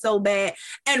hurts me so bad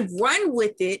and run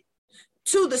with it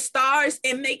to the stars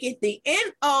and make it the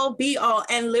end all be all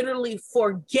and literally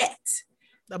forget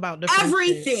about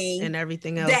everything and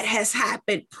everything else that has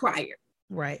happened prior.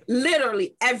 Right.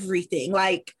 Literally everything.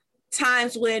 Like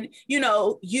times when,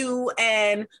 you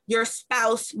and your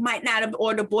spouse might not have,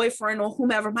 or the boyfriend or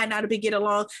whomever might not have been getting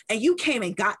along, and you came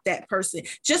and got that person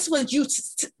just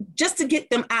to get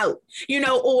them out,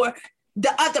 or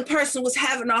the other person was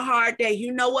having a hard day.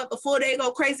 You know what? Before they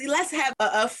go crazy, let's have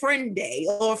a friend day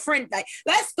or a friend night.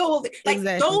 Let's go over like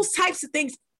those types of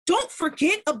things. Don't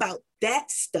forget about that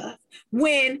stuff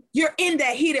when you're in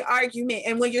that heated argument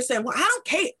and when you're saying, well, I don't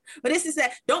care. But this is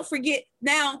that. Don't forget,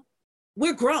 now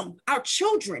we're grown. Our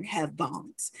children have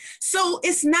bonds. So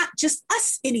it's not just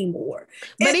us anymore.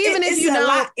 But even if you don't, a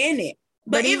lot in it.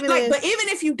 But even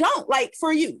if you don't, like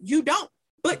for you don't.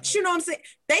 But you know what I'm saying?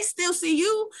 They still see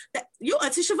you, that you're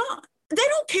Auntie Siobhan. They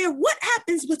don't care what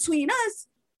happens between us.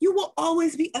 You will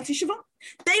always be Auntie Siobhan.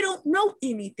 They don't know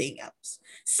anything else.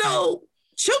 So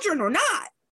children or not,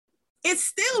 it's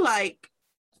still like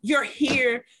you're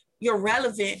here, you're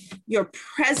relevant, you're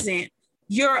present,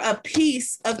 you're a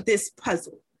piece of this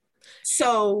puzzle.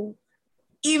 So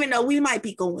even though we might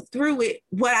be going through it,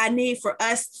 what I need for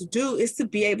us to do is to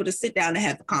be able to sit down and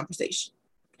have a conversation.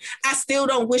 I still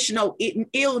don't wish no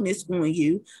illness on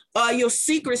you. Your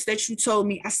secrets that you told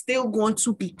me are still going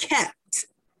to be kept.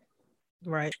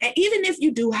 Right. And even if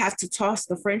you do have to toss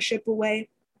the friendship away,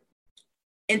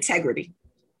 integrity.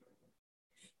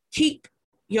 Keep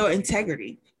your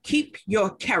integrity. keep your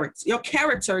character. Your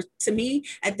character, to me,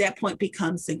 at that point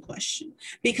becomes in question.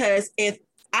 Because if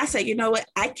I say, you know what,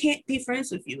 I can't be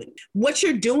friends with you. What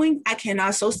you're doing, I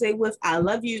cannot associate with. I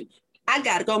love you. I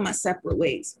got to go my separate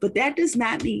ways. But that does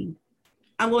not mean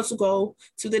I'm going to go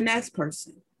to the next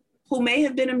person who may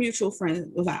have been a mutual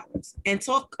friend of ours and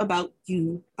talk about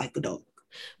you like a dog.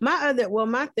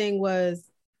 My thing was,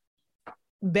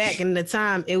 back in the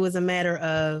time, it was a matter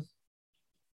of,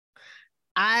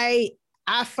 I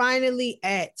finally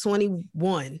at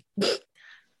 21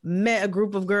 met a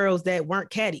group of girls that weren't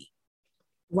catty.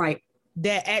 Right.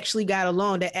 That actually got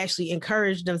along, that actually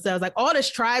encouraged themselves. Like all this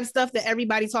tribe stuff that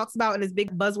everybody talks about and is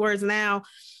big buzzwords now.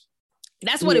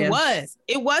 That's what it was.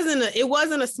 It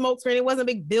wasn't a smoke screen. It wasn't a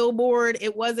big billboard.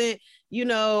 It wasn't,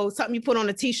 something you put on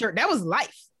a t-shirt. That was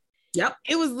life. Yep.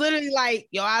 It was literally like,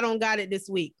 yo, I don't got it this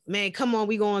week. Man, come on,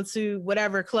 we going to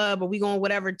whatever club or we going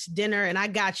whatever to dinner and I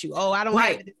got you. Oh, I don't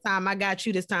have it this time. I got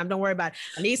you this time. Don't worry about it.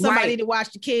 I need somebody to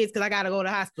watch the kids because I got to go to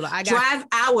the hospital. I got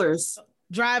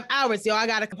drive hours. Yo, I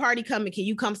got a party coming. Can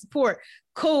you come support?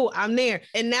 Cool, I'm there.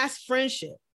 And that's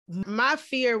friendship. My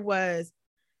fear was,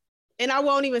 and I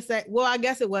won't even say, well, I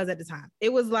guess it was at the time.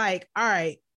 It was like, all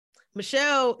right,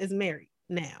 Michelle is married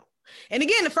now. And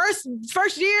again, the first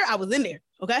year I was in there.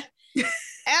 Okay.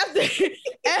 after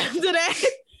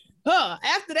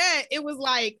that, it was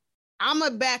like, I'm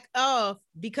a back off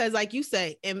because like you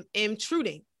say,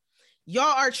 intruding. Y'all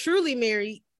are truly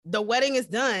married. The wedding is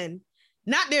done.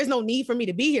 Not there's no need for me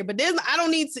to be here, but I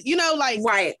don't need to,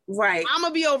 right. I'm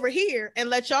gonna be over here and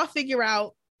let y'all figure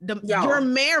out your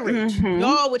marriage,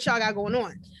 y'all, what y'all got going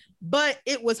on. But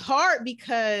it was hard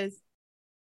because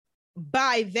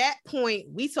by that point,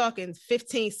 we talking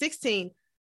 15, 16,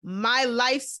 my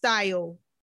lifestyle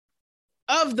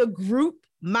of the group,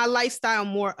 my lifestyle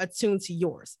more attuned to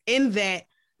yours in that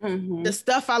the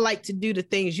stuff I like to do, the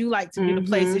things you like to do, the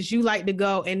places you like to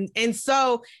go. And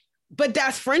so, but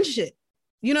that's friendship.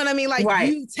 You know what I mean? Like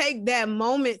you take that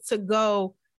moment to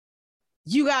go,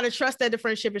 you got to trust that the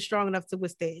friendship is strong enough to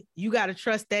withstand. You got to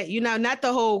trust that, not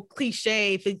the whole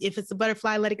cliche, if it's a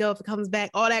butterfly, let it go. If it comes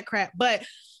back, all that crap. But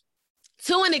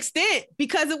to an extent,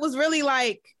 because it was really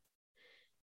like,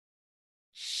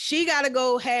 she got to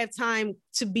go have time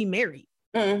to be married.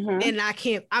 And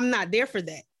I'm not there for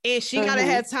that. And she got to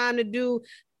have time to do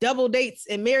double dates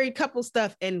and married couple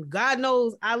stuff. And God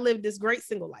knows I lived this great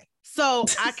single life. So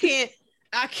I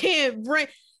can't bring,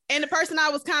 and the person I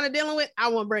was kind of dealing with, I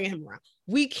wasn't bringing him around.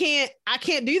 I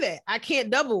can't do that. I can't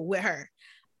double with her.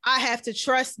 I have to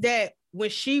trust that when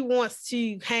she wants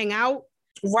to hang out,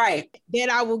 that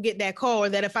I will get that call, or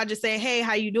that if I just say, hey,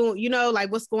 how you doing?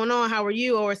 Like what's going on? How are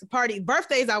you? Or it's a party.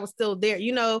 Birthdays, I was still there,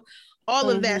 all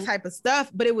of that type of stuff.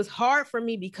 But it was hard for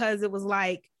me because it was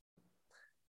like,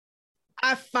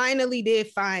 I finally did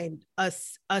find a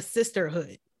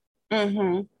sisterhood.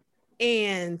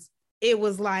 And it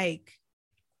was like,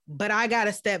 but I got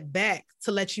to step back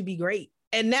to let you be great.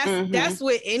 And that's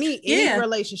with any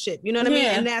relationship, you know what I mean?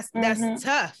 And that's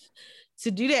tough to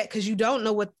do that because you don't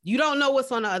know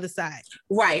what's on the other side.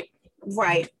 Right.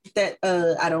 That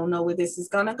I don't know where this is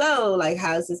gonna go. Like,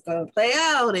 how's this gonna play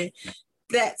out? And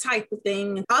that type of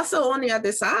thing. Also on the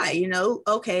other side,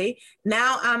 okay,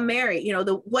 now I'm married,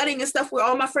 the wedding and stuff where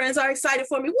all my friends are excited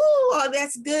for me. Woo, oh,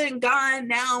 that's good and gone.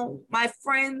 Now my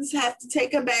friends have to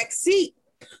take a back seat.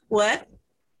 What?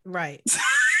 Right.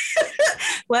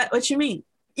 What you mean?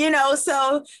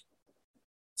 So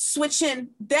switching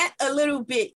that a little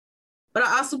bit. But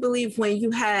I also believe when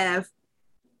you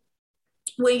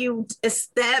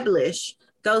establish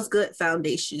those good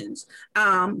foundations,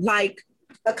 like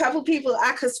a couple people,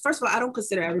 first of all, I don't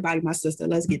consider everybody my sister.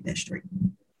 Let's get that straight.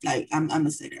 Like, I'm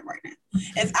gonna say that right now.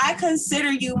 If I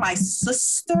consider you my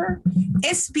sister,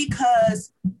 it's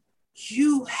because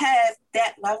you have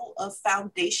that level of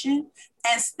foundation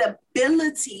and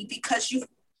stability because you've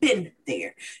been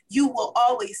there. You will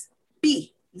always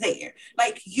be there.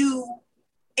 Like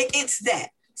it's that.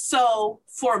 So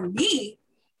for me,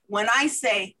 when I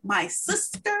say my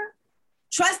sister,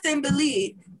 trust and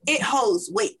believe, it holds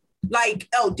weight. Like,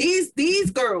 oh,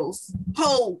 these girls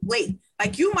hold weight.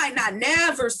 Like, you might not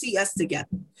never see us together,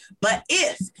 but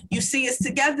if you see us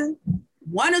together,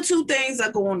 one or two things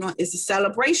are going on. It's a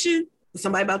celebration for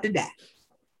somebody about to die.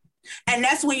 And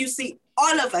that's when you see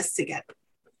all of us together.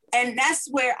 And that's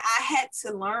where I had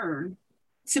to learn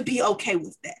to be okay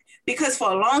with that. Because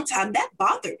for a long time, that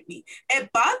bothered me.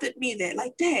 It bothered me that,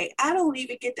 like, dang, I don't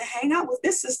even get to hang out with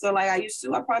this sister like I used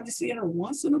to. I probably see her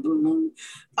once in a blue moon.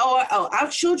 Or, our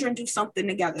children do something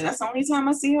together. That's the only time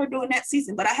I see her during that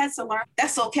season. But I had to learn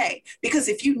that's okay. Because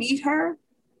if you need her,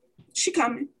 she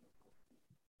coming.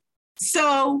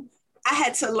 So I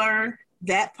had to learn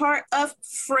that part of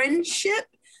friendship.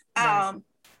 Right.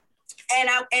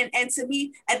 And to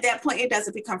me, at that point, it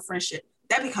doesn't become friendship.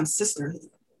 That becomes sisterhood.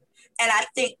 And I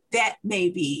think that may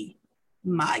be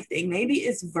my thing. Maybe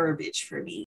it's verbiage for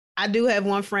me. I do have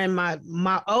one friend,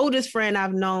 my oldest friend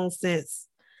I've known since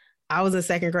I was in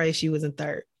second grade. She was in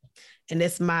third. And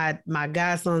it's my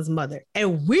godson's mother.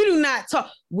 And we do not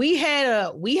talk. We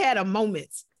had a moment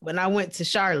when I went to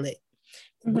Charlotte.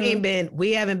 Mm-hmm.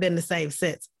 We haven't been the same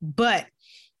since. But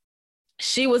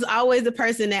she was always the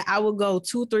person that I would go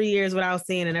 2-3 years without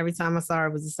seeing, and every time I saw her,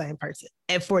 it was the same person.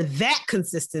 And for that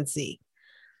consistency,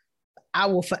 I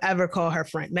will forever call her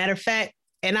friend. Matter of fact,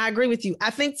 and I agree with you.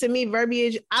 I think to me,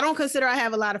 verbiage, I don't consider I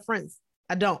have a lot of friends.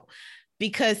 I don't.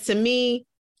 Because to me,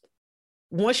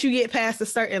 once you get past a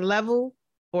certain level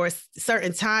or a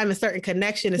certain time, a certain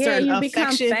connection, a certain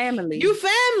affection, you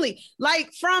family.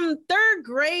 Like from third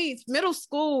grade, middle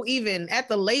school, even at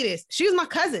the latest, she was my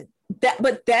cousin.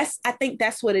 I think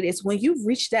that's what it is. When you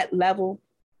reach that level,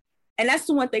 and that's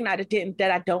the one thing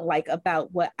that I don't like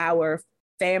about what our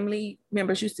family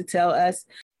members used to tell us.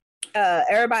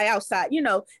 Everybody outside,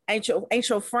 ain't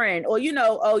your friend, or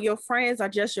oh, your friends are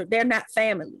just they're not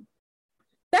family.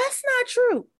 That's not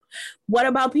true. What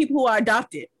about people who are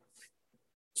adopted?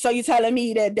 So you telling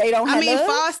me that they don't have love?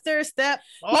 Foster, step,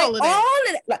 all of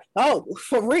that. Like, oh,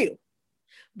 for real.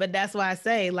 But that's why I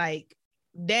say, like,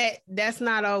 that's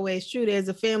not always true. There's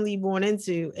a family you're born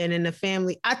into, and in the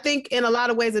family, I think in a lot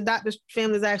of ways, adopted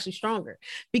family is actually stronger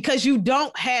because you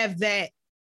don't have that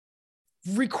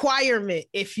requirement,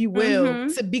 if you will,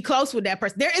 to be close with that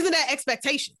person. There isn't that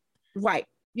expectation. Right.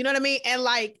 You know what I mean? And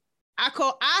like, I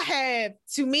have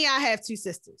two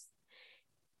sisters,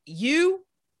 you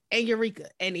and Eureka.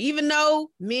 And even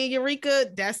though me and Eureka,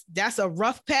 that's a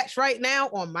rough patch right now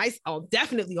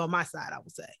definitely on my side, I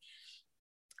would say.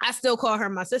 I still call her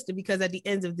my sister because at the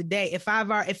end of the day, if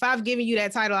I've given you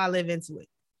that title, I live into it.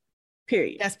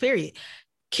 Period. That's period.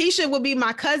 Keisha would be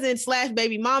my cousin /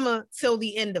 baby mama till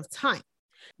the end of time.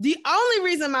 The only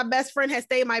reason my best friend has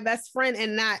stayed my best friend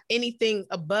and not anything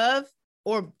above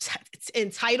or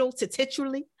entitled to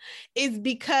titularly is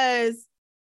because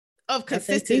of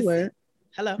consistency.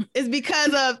 Hello. It's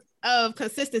because of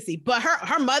consistency. But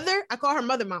her mother, I call her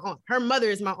mother my aunt. Her mother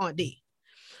is my Aunt D.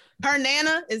 Her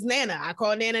Nana is Nana. I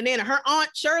call Nana Nana. Her Aunt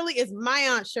Shirley is my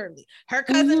Aunt Shirley. Her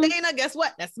cousin Dana, guess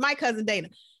what? That's my cousin Dana.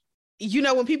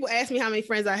 When people ask me how many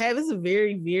friends I have, it's a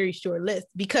very, very short list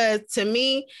because to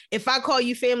me, if I call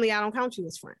you family, I don't count you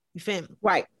as friend. You family.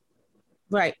 Right.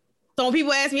 Right. So when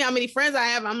people ask me how many friends I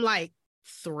have, I'm like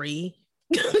 3.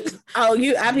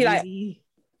 I'd be like,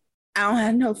 I don't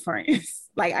have no friends.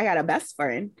 Like I got a best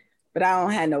friend, but I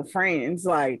don't have no friends.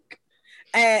 Like,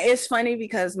 and it's funny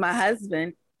because my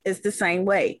husband is the same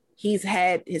way. He's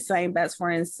had his same best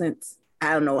friends since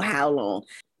I don't know how long.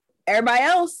 Everybody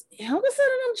else, he don't consider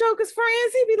them jokers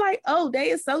friends. He'd be like, oh,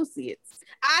 they associates.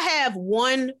 I have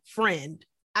one friend,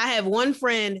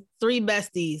 3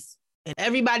 besties, and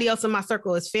everybody else in my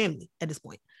circle is family at this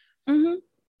point.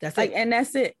 That's like, it. And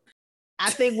that's it. I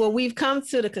think what we've come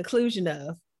to the conclusion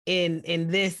of in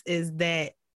this is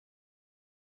that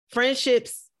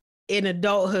friendships in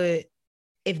adulthood,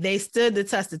 if they stood the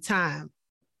test of time,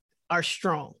 are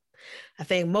strong. I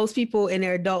think most people in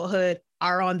their adulthood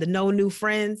are on the no new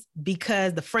friends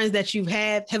because the friends that you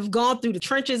have gone through the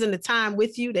trenches and the time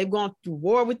with you. They've gone through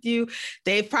war with you.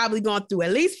 They've probably gone through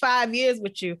at least 5 years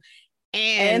with you.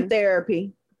 And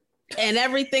therapy. And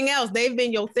everything else. They've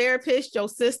been your therapist, your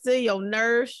sister, your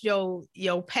nurse, your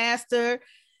pastor,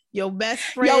 your best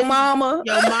friend, your mama,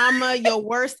 your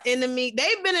worst enemy.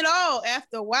 They've been it all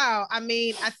after a while. I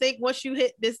mean, I think once you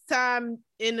hit this time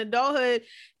in adulthood,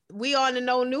 we on to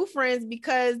know new friends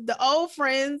because the old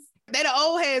friends, they the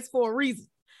old heads for a reason.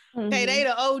 Okay, they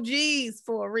the OGs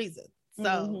for a reason.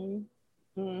 So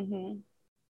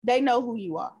they know who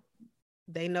you are.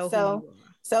 They know who you are.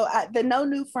 So the no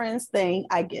new friends thing,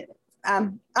 I get it.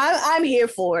 I'm here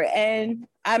for it, and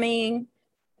I mean,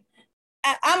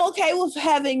 I'm okay with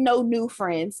having no new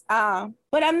friends.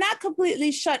 But I'm not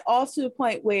completely shut off to the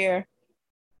point where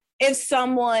if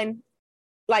someone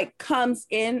like comes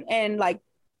in and like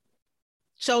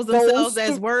shows themselves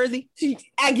as worthy,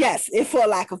 I guess, if for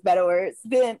lack of better words,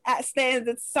 then stands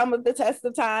at some of the test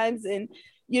of times, and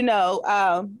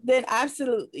then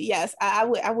absolutely yes, I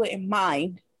wouldn't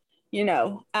mind,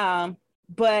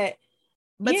 but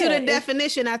to the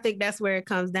definition, I think that's where it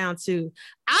comes down to.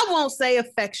 I won't say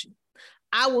affection,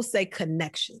 I will say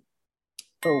connection.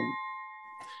 Boom.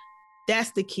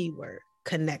 That's the key word,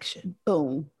 connection.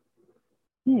 Boom.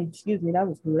 Excuse me, that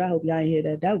was good. I hope y'all hear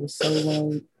that. That was so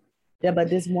long. Yeah, but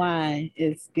this wine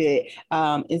is good.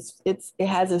 It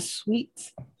has a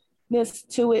sweetness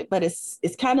to it, but it's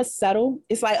kind of subtle.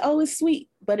 It's like, oh, it's sweet,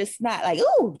 but it's not like,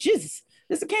 oh, Jesus,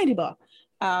 it's a candy bar.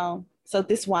 So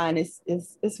this wine is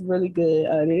really good.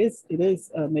 It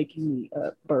is making me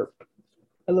burp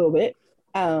a little bit,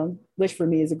 which for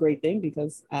me is a great thing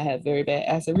because I have very bad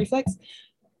acid reflux.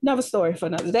 Another story for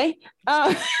another day.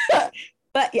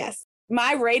 But yes,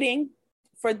 my rating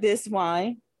for this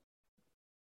wine.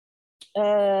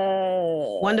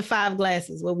 1 to 5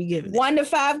 glasses. What we giving it? 1 to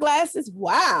 5 glasses.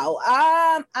 Wow.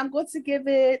 I'm going to give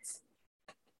it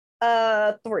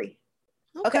 3.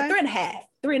 Okay, 3.5.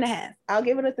 3.5. I'll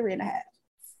give it a 3.5.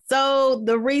 So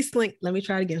the Riesling. Let me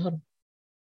try it again. Hold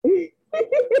on.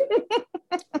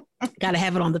 Got to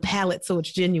have it on the palate so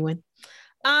it's genuine.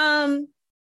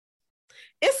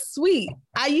 It's sweet.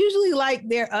 I usually like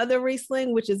their other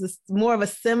Riesling, which is more of a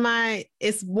semi.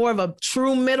 It's more of a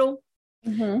true middle.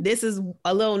 Mm-hmm. This is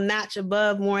a little notch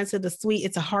above, more into the sweet.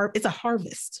 It's a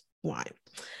harvest wine.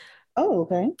 Oh,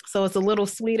 okay. So it's a little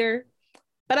sweeter.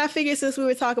 But I figured since we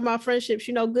were talking about friendships,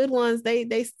 good ones,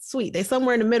 they sweet. They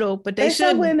somewhere in the middle, but they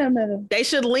should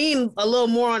lean a little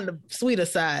more on the sweeter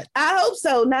side. I hope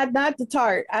so. Not the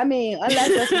tart. I mean, unless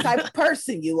that's the type of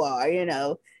person you are,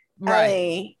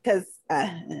 Right. Because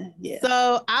yeah.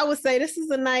 So I would say this is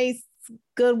a nice,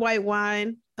 good white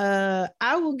wine.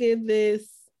 I will give this,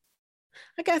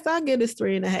 I guess I'll give this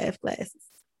 3.5 glasses.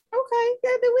 Okay,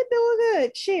 yeah, then we're doing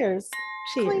good. Cheers.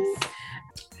 Cheers.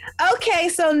 Okay,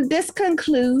 so this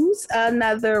concludes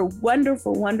another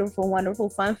wonderful, wonderful, wonderful,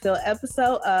 fun-filled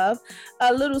episode of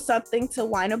A Little Something to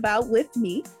Wine About with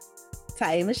me,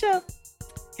 Taya Michelle.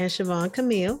 And Siobhan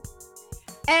Camille.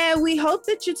 And we hope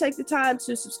that you take the time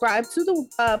to subscribe to the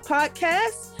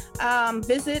podcast.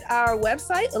 Visit our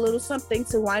website, A Little Something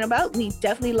to Wine About. We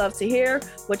definitely love to hear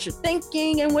what you're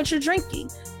thinking and what you're drinking.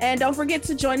 And don't forget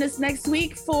to join us next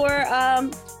week for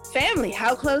Family.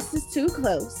 How close is too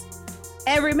close?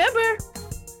 And remember,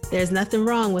 there's nothing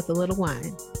wrong with a little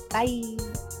wine. Bye.